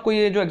 तब आपको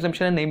ये जो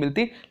एग्जम्पशन है नहीं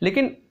मिलती,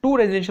 लेकिन 2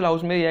 रेजिडेंशियल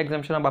हाउस में ये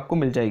एग्जम्पशन अब आपको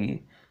मिल जाएगी।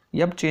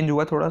 ये अब चेंज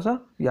हुआ थोड़ा सा,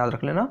 याद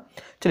रख लेना।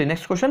 चलिए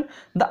next question,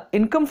 the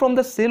income from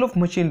the cell of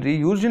machinery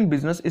used in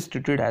business is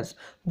treated as.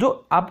 जो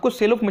आपको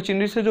सेल ऑफ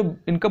मशीनरी से जो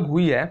इनकम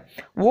हुई है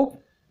वो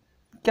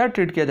क्या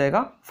ट्रीट किया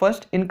जाएगा,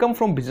 first income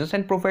from business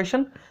and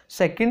profession,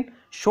 second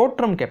short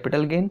term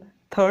capital gain,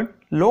 third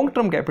long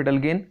term capital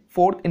gain,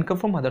 fourth income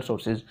from other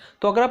sources.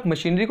 तो अगर आप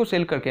मशीनरी को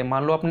सेल करके,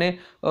 मान लो आपने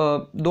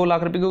 2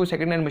 लाख रुपए की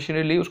सेकंड हैंड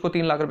मशीनरी ली, उसको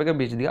 3 लाख रुपए का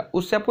बेच दिया,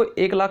 उससे आपको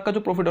 1 लाख का जो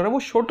प्रॉफिट हो रहा है वो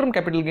शॉर्ट टर्म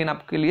कैपिटल गेन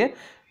आपके लिए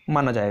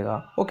माना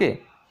जाएगा। ओके,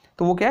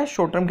 तो वो क्या है,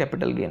 short term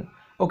capital gain.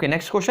 Okay,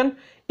 next question,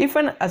 if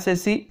N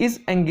SSC is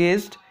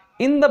engaged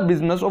in the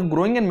business of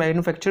growing and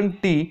manufacturing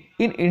T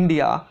in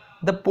India,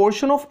 the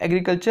portion of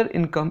agriculture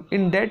income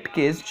in that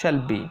case shall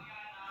be.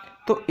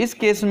 तो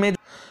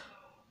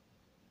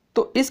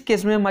इस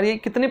case में हमारी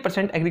कितने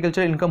percent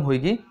agriculture income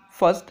होगी,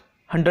 first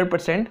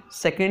 100%,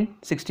 second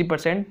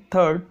 60%,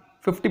 third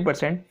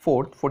 50%,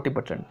 fourth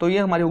 40%। तो ये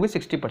हमारी होगी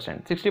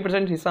 60%।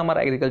 60% हिस्सा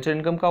हमारा एग्रीकल्चर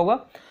इनकम का होगा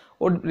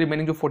और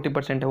रिमेनिंग जो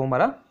 40% है वो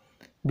हमारा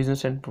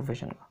बिजनेस एंड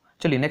प्रोफेशन का।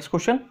 चलिए next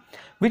question,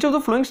 which of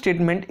the following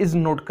statement is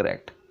not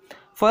correct.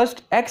 First,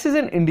 X is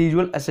an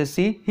individual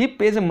assessee. He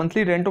pays a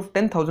monthly rent of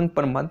 10,000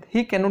 per month.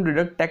 He cannot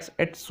deduct tax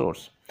at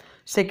source.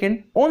 Second,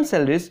 on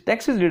salaries,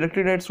 tax is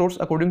deducted at source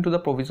according to the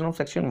provision of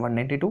section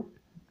 192.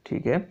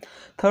 ठीक है।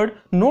 Third,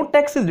 no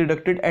tax is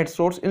deducted at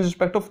source in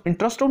respect of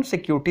interest on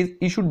securities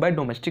issued by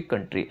domestic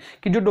country.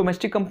 कि जो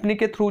domestic company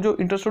के through जो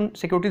interest on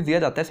securities दिया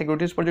जाता है,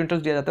 securities पर जो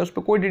इंटरेस्ट दिया जाता है उस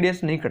पर कोई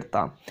टीडीएस नहीं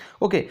करता।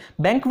 Okay,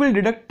 bank will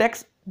deduct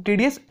tax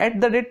TDS at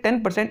the rate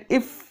 10%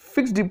 if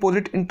fix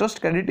deposit interest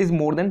credit is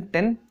more than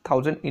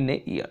 10,000 in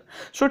a year.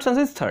 So it's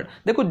answer is third.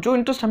 देखो जो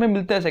इंटरेस्ट हमें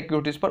मिलता है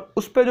सिक्योरिटीज पर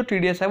उस पर जो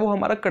टीडीएस है वो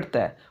हमारा कटता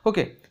है।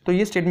 ओके, तो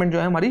ये स्टेटमेंट जो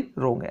है हमारी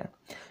रॉन्ग है।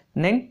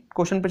 नेक्स्ट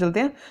क्वेश्चन पे चलते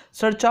हैं,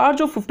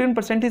 surcharge of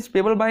 15% is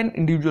payable by an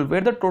individual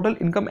where the total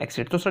income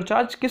exceed. तो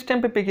सरचार्ज किस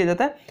टाइम पे किया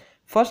जाता है,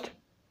 फर्स्ट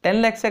 10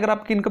 लाख से अगर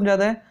आपकी इनकम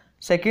ज्यादा है,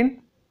 second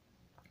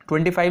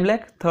 25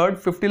 lakh, third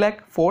 50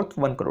 lakh, fourth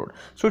 1 crore.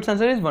 So it's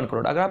answer is 1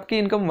 crore. अगर आपकी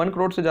इनकम 1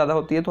 करोड़ से ज्यादा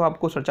होती है तो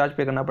आपको सरचार्ज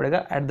पे करना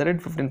पड़ेगा एट द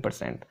रेट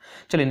 15%।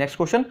 चलिए next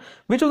question,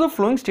 which of the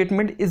following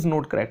statement is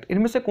not correct.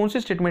 इनमें से कौन सी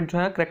स्टेटमेंट जो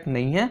है करेक्ट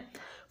नहीं है।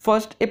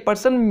 First, a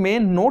person may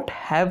not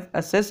have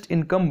assessed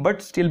income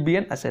but still be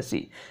N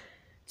assessee.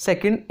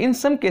 Second, in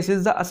some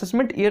cases the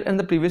assessment year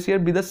and the previous year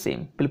be the same.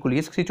 बिल्कुल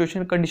ये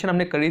situation condition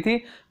हमने करी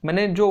थी,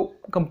 मैंने जो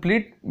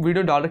कंप्लीट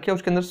वीडियो डाल रखी है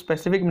उसके अंदर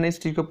स्पेसिफिक मैंने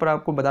इस चीज़ के ऊपर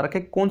आपको बता रखा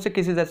है कौन से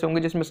केसेस ऐसे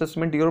होंगे जिसमें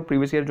असेसमेंट ईयर और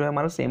प्रीवियस ईयर जो है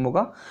हमारा सेम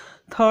होगा।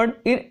 Third,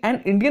 in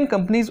an Indian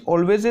company is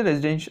always a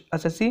residential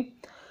assessee.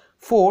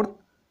 Fourth,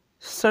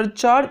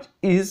 surcharge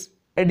is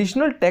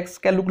additional tax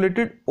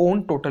calculated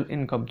on total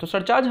income. तो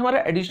सरचार्ज हमारा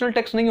एडिशनल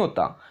टैक्स नहीं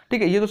होता,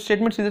 ठीक है, ये तो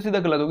स्टेटमेंट सीधा सीधा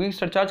गलत होगी।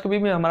 सरचार्ज कभी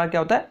भी हमारा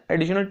क्या होता है,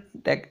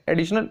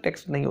 एडिशनल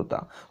टैक्स नहीं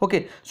होता।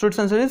 Okay, so it's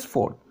answer is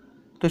fourth.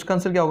 तो इसका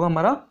आंसर क्या होगा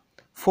हमारा,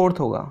 फोर्थ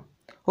होगा।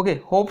 ओके,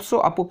 होप सो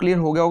आपको क्लियर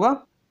हो गया होगा।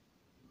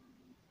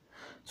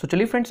 सो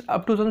चलिए फ्रेंड्स,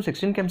 अब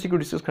 2016 के एमसीक्यू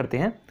डिस्कस करते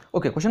हैं।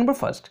 Okay, question number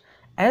first,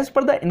 as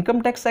per the Income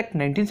Tax Act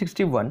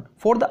 1961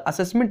 for the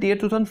assessment year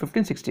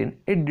 2015-16,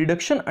 a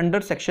deduction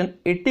under section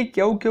 80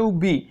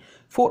 QQB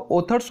for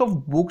authors of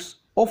books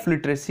of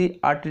literacy,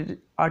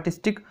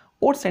 artistic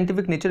और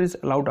scientific nature is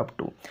allowed up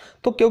to.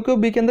 तो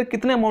QQB के अंदर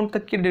कितने amount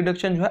तक की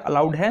deduction जो है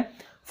allowed है?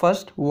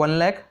 First 1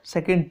 lakh,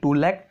 second 2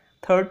 lakh,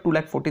 third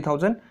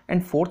 2,40,000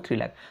 and fourth 3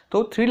 lakh.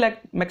 तो 3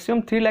 लाख,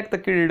 मैक्सिमम 3 लाख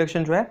तक की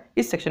डिडक्शन जो है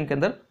इस सेक्शन के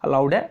अंदर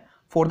अलाउड है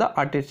for the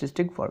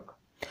artistic work.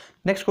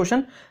 Next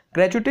question,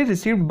 gratuity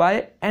received by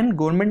an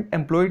government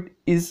employed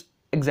is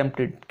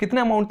exempted.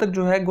 कितने अमाउंट तक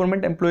जो है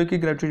गवर्नमेंट एम्प्लॉय की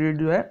ग्रेजुटी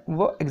जो है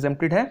वो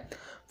एग्जेम्प्टेड है?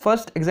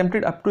 First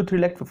exempted up to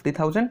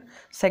 3,50,000,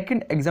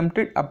 second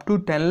exempted up to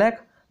 10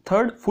 lakh,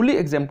 third fully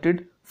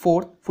exempted,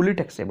 fourth fully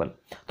taxable.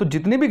 तो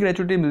जितनी भी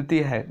ग्रेजुटी मिलती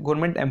है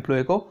गवर्नमेंट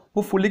एम्प्लॉय को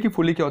वो फुली की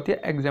फुली क्या होती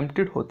है,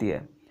 एग्जेम्प्टेड होती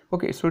है।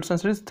 Okay, so it's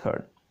answer is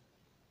third.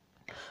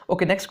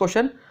 Okay, next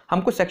question,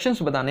 हमको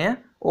सेक्शंस बताने हैं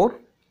और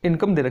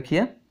इनकम दे रखी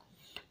है,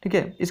 ठीक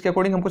है, इसके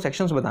अकॉर्डिंग हमको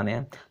सेक्शंस बताने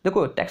हैं।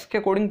 देखो टैक्स के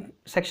अकॉर्डिंग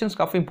सेक्शंस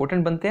काफ़ी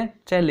इंपॉर्टेंट बनते हैं,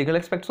 चाहे लीगल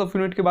एस्पेक्ट्स ऑफ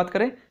यूनिट की बात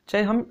करें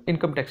चाहे हम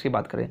इनकम टैक्स की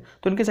बात करें,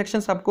 तो इनके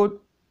सेक्शंस आपको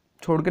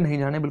छोड़ के नहीं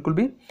जाने बिल्कुल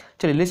भी।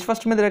 चलिए, लिस्ट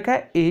फर्स्ट में दे रखा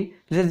है ए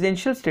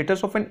residential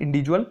status of an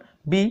individual,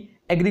 B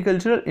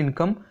agricultural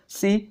income,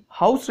 C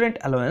house rent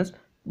allowance,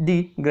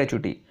 D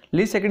gratuity.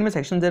 List second में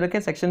सेक्शन दे रखे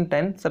हैं, section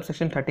 10 sub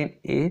section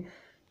 13A,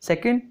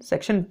 second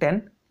section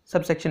 10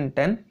 sub section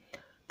 10,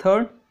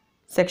 third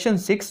section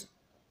 6,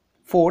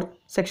 fourth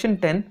section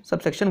 10 sub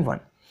section 1।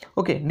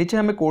 Okay, नीचे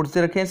हमें codes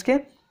दे रखे हैं इसके।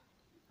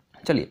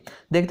 चलिए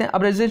देखते हैं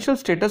अब रेजिडेंशियल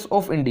स्टेटस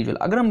ऑफ इंडिविजुअल।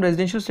 अगर हम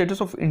रेजिडेंशियल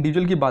स्टेटस ऑफ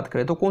इंडिविजुअल की बात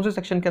करें तो कौन से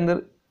सेक्शन के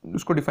अंदर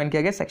उसको डिफाइन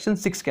किया गया? सेक्शन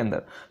 6 के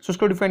अंदर। सो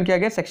उसको डिफाइन किया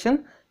गया सेक्शन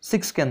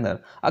 6 के अंदर।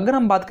 अगर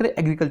हम बात करें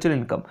एग्रीकल्चर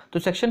इनकम तो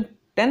सेक्शन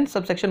 10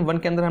 सब सेक्शन 1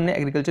 के अंदर हमने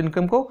एग्रीकल्चर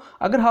इनकम को।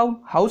 अगर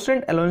हाउस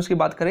रेंट अलाउंस की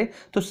बात करें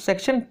तो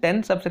सेक्शन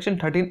 10 सब सेक्शन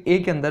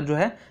 13A के अंदर जो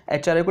है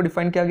HRA को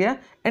डिफाइन किया गया।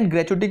 एंड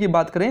ग्रेचुटी की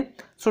बात करें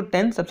सो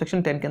 10 सब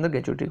सेक्शन 10 के अंदर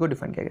ग्रेचुटी को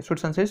डिफाइन किया गया। So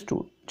it's answer is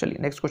 2। चलिए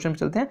नेक्स्ट क्वेश्चन में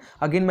चलते हैं।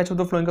 Again match of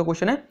the flowing का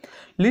क्वेश्चन है।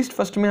 लिस्ट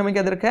फर्स्ट में हमें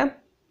क्या दे रखा है?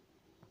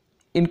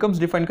 इनकम्स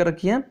डिफाइन कर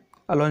रखी है,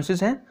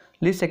 अलाउंसेस हैं।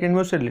 लिस्ट सेकंड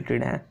में उससे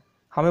रिलेटेड है,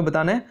 हमें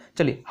बताना है।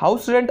 चलिए,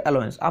 हाउस रेंट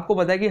अलाउंस, आपको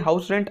पता है कि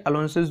हाउस रेंट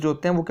अलाउंसेस जो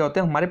होते हैं वो क्या होते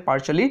हैं? हमारे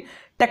पार्शियली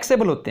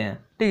टैक्सेबल होते हैं,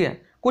 ठीक है।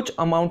 कुछ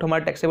अमाउंट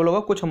हमारा टैक्सेबल होगा,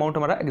 कुछ अमाउंट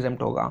हमारा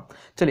एग्जेम्प्ट होगा।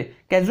 चलिए,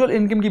 कैजुअल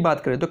इनकम की बात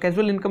करें तो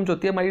कैजुअल इनकम जो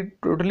होती है हमारी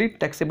टोटली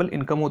टैक्सेबल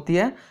इनकम होती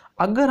है।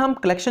 अगर हम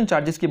कलेक्शन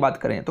चार्जेस की बात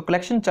करें तो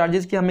कलेक्शन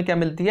चार्जेस की हमें क्या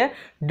मिलती है?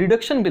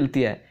 डिडक्शन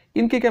मिलती है।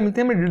 इनकी क्या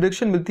मिलती है? हमें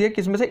डिडक्शन मिलती है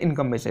किस में से?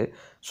 इनकम में से।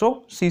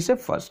 सो सी से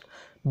फर्स्ट।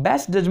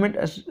 बेस्ट जजमेंट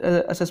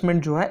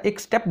असेसमेंट जो है एक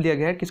स्टेप लिया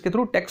गया है किसके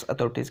थ्रू? टैक्स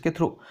अथॉरिटीज के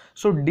थ्रू।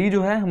 सो डी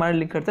जो है हमारा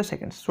लिंक करता है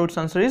second. So it's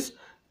answer is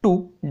 2,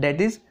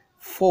 that is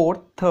fourth,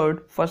 third,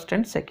 first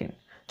and second.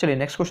 चलिए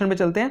नेक्स्ट क्वेश्चन पे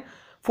चलते हैं।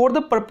 For the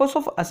purpose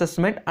of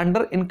assessment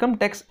under income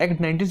tax act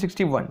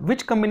 1961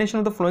 which combination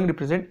of the flowing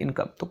represent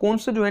income. तो कौन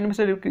से जो है इनमें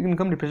से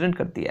इनकम रिप्रेजेंट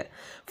करती है?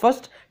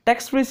 First,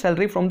 tax free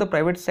salary from the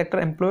private sector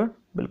employer,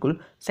 बिल्कुल।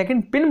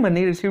 Second, pin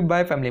money received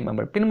by family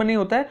member. Pin money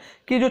होता है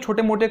कि जो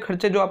छोटे मोटे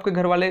खर्चे जो आपके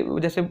घर वाले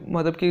जैसे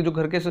मतलब कि जो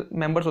घर के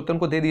मेंबर्स होते हैं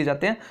उनको दे दिए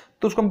जाते हैं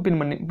तो उसको हम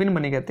पिन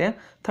मनी कहते हैं।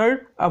 Third,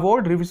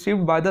 award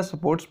received by the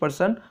supports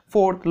person.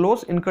 Fourth,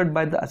 loss incurred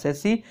by the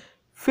assessee.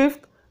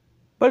 Fifth,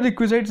 पर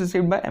रिक्विजिट्स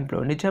रिसीव्ड बाय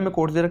एम्प्लॉयर। नीचे हमें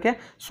कोड्स दे रखे हैं।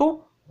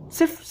 सो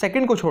सिर्फ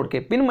सेकंड को छोड़ के,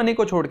 पिन मनी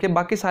को छोड़ के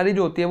बाकी सारी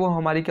जो होती है वो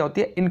हमारी क्या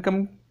होती है? इनकम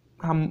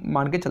हम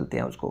मान के चलते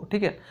हैं उसको,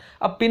 ठीक है।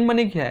 अब पिन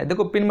मनी क्या है?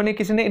 देखो पिन मनी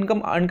किसी ने इनकम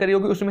अर्न करी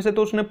होगी उसमें से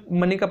तो उसने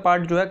मनी का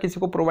पार्ट जो है किसी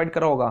को प्रोवाइड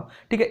करा होगा,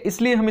 ठीक है,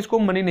 इसलिए हम इसको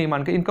मनी नहीं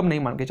मान के, इनकम नहीं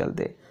मान के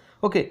चलते।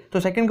 ओके, तो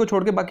सेकंड को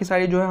छोड़ के बाकी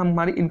सारी जो है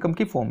हमारी इनकम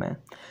की फॉर्म है।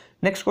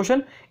 Next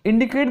question,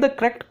 indicate the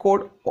correct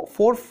code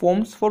for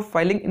forms for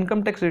filing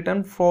income tax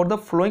return for the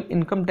flowing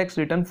income tax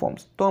return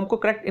forms. तो हमको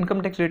correct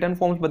income tax return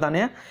forms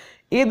बताने हैं।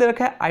 ए दे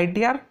रखा है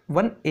ITR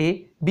 1A,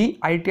 बी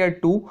ITR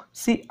 2,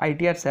 सी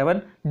ITR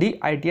 7, D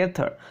ITR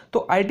 3।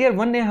 तो ITR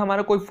 1A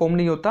हमारा कोई form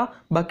नहीं होता,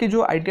 बाकी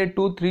जो ITR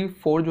 2, 3,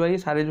 4 जो है ये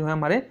सारे जो है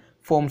हमारे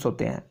फॉर्म्स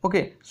होते हैं।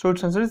 Okay, so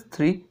it's answer is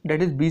 3,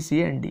 that is B, C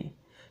and D।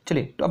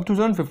 चलिए, तो अब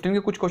 2015 के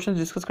कुछ क्वेश्चन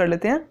डिस्कस कर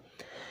लेते हैं।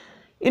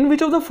 इन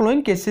which of the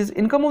flowing cases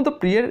income of the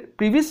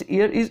previous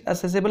year is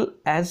accessible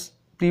as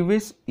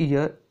previous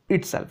year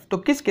itself. तो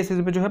किस केसेस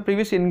में जो है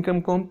प्रीवियस ईयर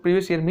इनकम को हम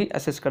प्रीवियस ईयर में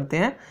असेस करते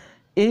हैं?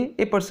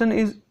 A person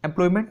is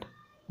employment,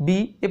 B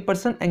a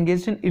person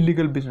engage in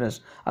illegal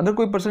business, अगर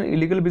कोई पर्सन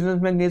इलीगल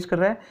बिजनेस में एंगेज कर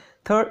रहा है।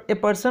 Third, a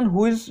person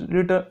who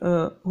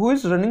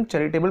is running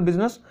charitable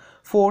business.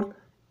 Fourth,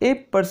 a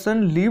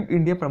person leave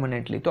India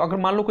permanently, तो अगर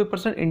मान लो कोई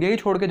पर्सन इंडिया ही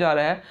छोड़ के जा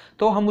रहा है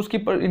तो हम उसकी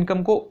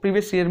इनकम को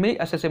प्रीवियस ईयर में ही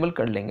असेसेबल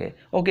कर लेंगे।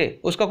 ओके,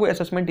 उसका कोई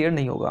असेसमेंट ईयर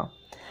नहीं होगा।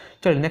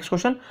 चलिए next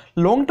question,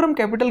 long term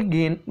capital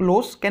gain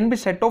loss can be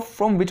set of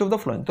from which of the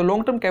flowing. तो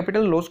लॉन्ग टर्म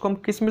कैपिटल लॉस को हम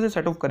किस में से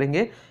सेट ऑफ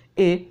करेंगे?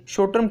 ए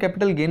short term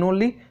capital gain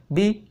only,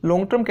 B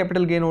long term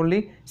capital gain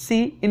only,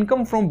 C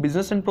income from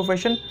business and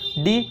profession,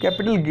 D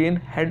capital gain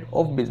head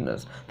of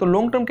business. तो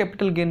long term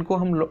capital gain को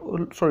हम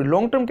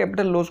long term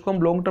capital loss को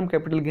हम long term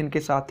capital gain के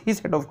साथ ही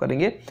set of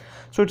करेंगे।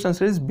 So it's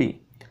answer is B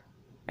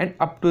and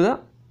up to the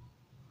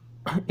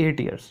 8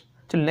 years।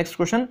 चलिए next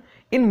question,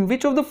 in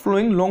which of the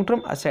flowing long term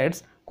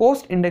assets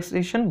cost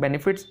indexation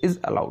benefits is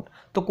allowed.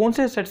 तो कौन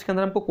से assets के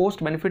अंदर हमको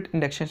कॉस्ट बेनिफिट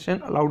इंडेक्सेशन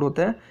अलाउड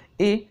होता है?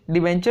 ए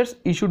debentures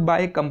issued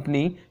by A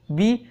company,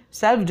 be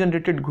self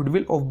generated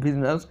goodwill of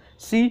business,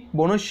 C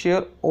bonus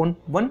share on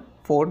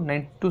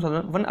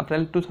 1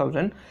 April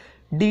 2000,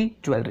 D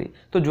jewellery.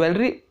 तो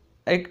jewellery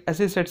एक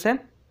ऐसे एसेट्स है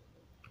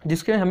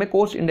जिसके हमें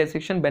कॉस्ट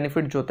इंडेक्सेशन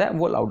बेनिफिट जो होता है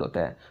वो अलाउड होता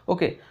है।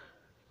 ओके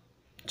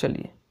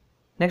चलिए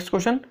next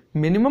question,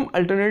 minimum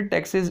alternate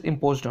taxes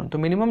imposed on. तो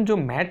मिनिमम जो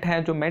मैट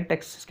है, जो मैट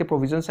टैक्सेस के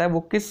प्रोविजंस है वो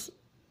किस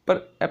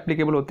पर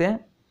एप्लीकेबल होते हैं?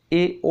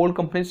 ए ऑल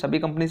कंपनीज, सभी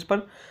कंपनीज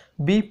पर,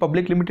 B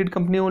public limited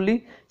company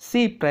only,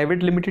 C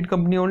private limited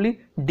company only,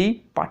 D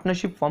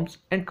partnership firms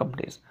and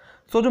companies.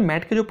 तो जो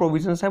मैट के जो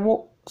प्रोविजंस है वो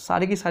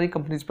सारी की सारी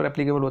कंपनीज पर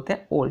एप्लीकेबल होते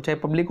हैं, ऑल, चाहे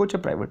पब्लिक हो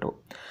चाहे प्राइवेट हो।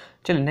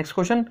 चलिए next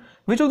question,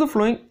 which of the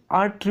flowing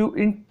are true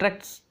in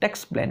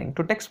tax planning.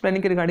 तो टैक्स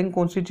प्लानिंग के रिगार्डिंग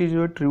कौन सी चीज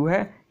ट्रू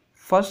है?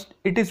 First,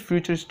 it is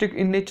futuristic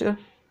in nature,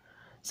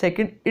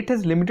 second, it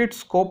has limited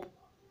scope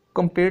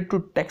compared to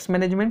tax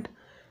management,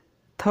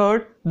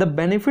 third, the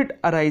benefit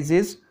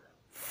arises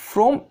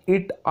from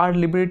it are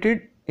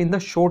limited in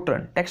the short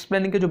run। tax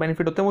planning के जो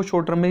benefit होते हैं वो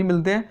short run में ही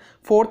मिलते हैं।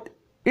 fourth,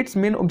 its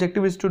main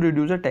objective is to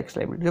reduce the tax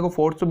liability। देखो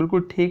fourth तो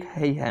बिल्कुल ठीक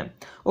है ही है।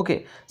 ओके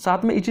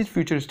साथ में ये चीज़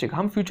फ्यूचरिस्टिक,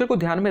 हम फ्यूचर को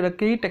ध्यान में रख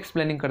के ही टैक्स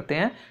प्लानिंग करते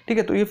हैं, ठीक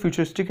है। तो ये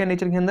फ्यूचरिस्टिक है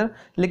नेचर के अंदर,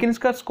 लेकिन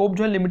इसका स्कोप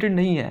जो है लिमिटेड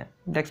नहीं है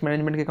टैक्स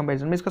मैनेजमेंट के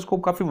कंपैरिजन में, इसका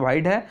स्कोप काफ़ी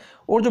वाइड है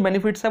और जो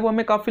बेनिफिट्स है वो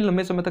हमें काफ़ी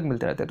लंबे समय तक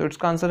मिलते रहते हैं। तो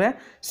इसका आंसर है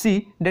सी,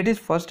 date is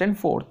first and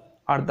fourth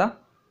are the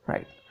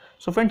right.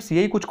 So friends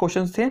यही कुछ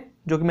क्वेश्चन थे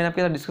जो कि मैंने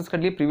आपके साथ डिस्कस कर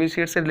लिए प्रीवियस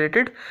ईयर से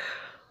रिलेटेड।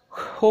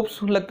 होप्स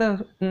लगता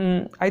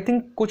है आई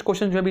थिंक कुछ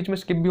क्वेश्चन जो है बीच में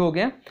स्किप भी हो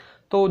गए हैं,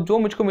 तो जो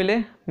मुझको मिले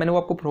मैंने वो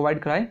आपको प्रोवाइड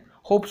कराए।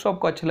 होप्स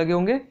आपको अच्छे लगे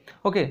होंगे।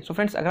 ओके सो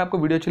फ्रेंड्स अगर आपको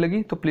वीडियो अच्छी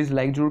लगी तो प्लीज़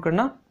लाइक जरूर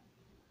करना,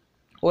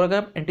 और अगर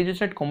आप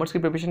इंटीग्रेटेड नेट कॉमर्स की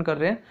प्रिपरेशन कर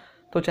रहे हैं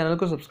तो चैनल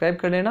को सब्सक्राइब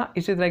कर लेना।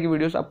 इसी तरह की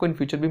वीडियोस आपको इन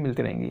फ्यूचर भी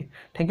मिलती रहेंगी।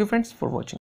 Thank you friends for watching.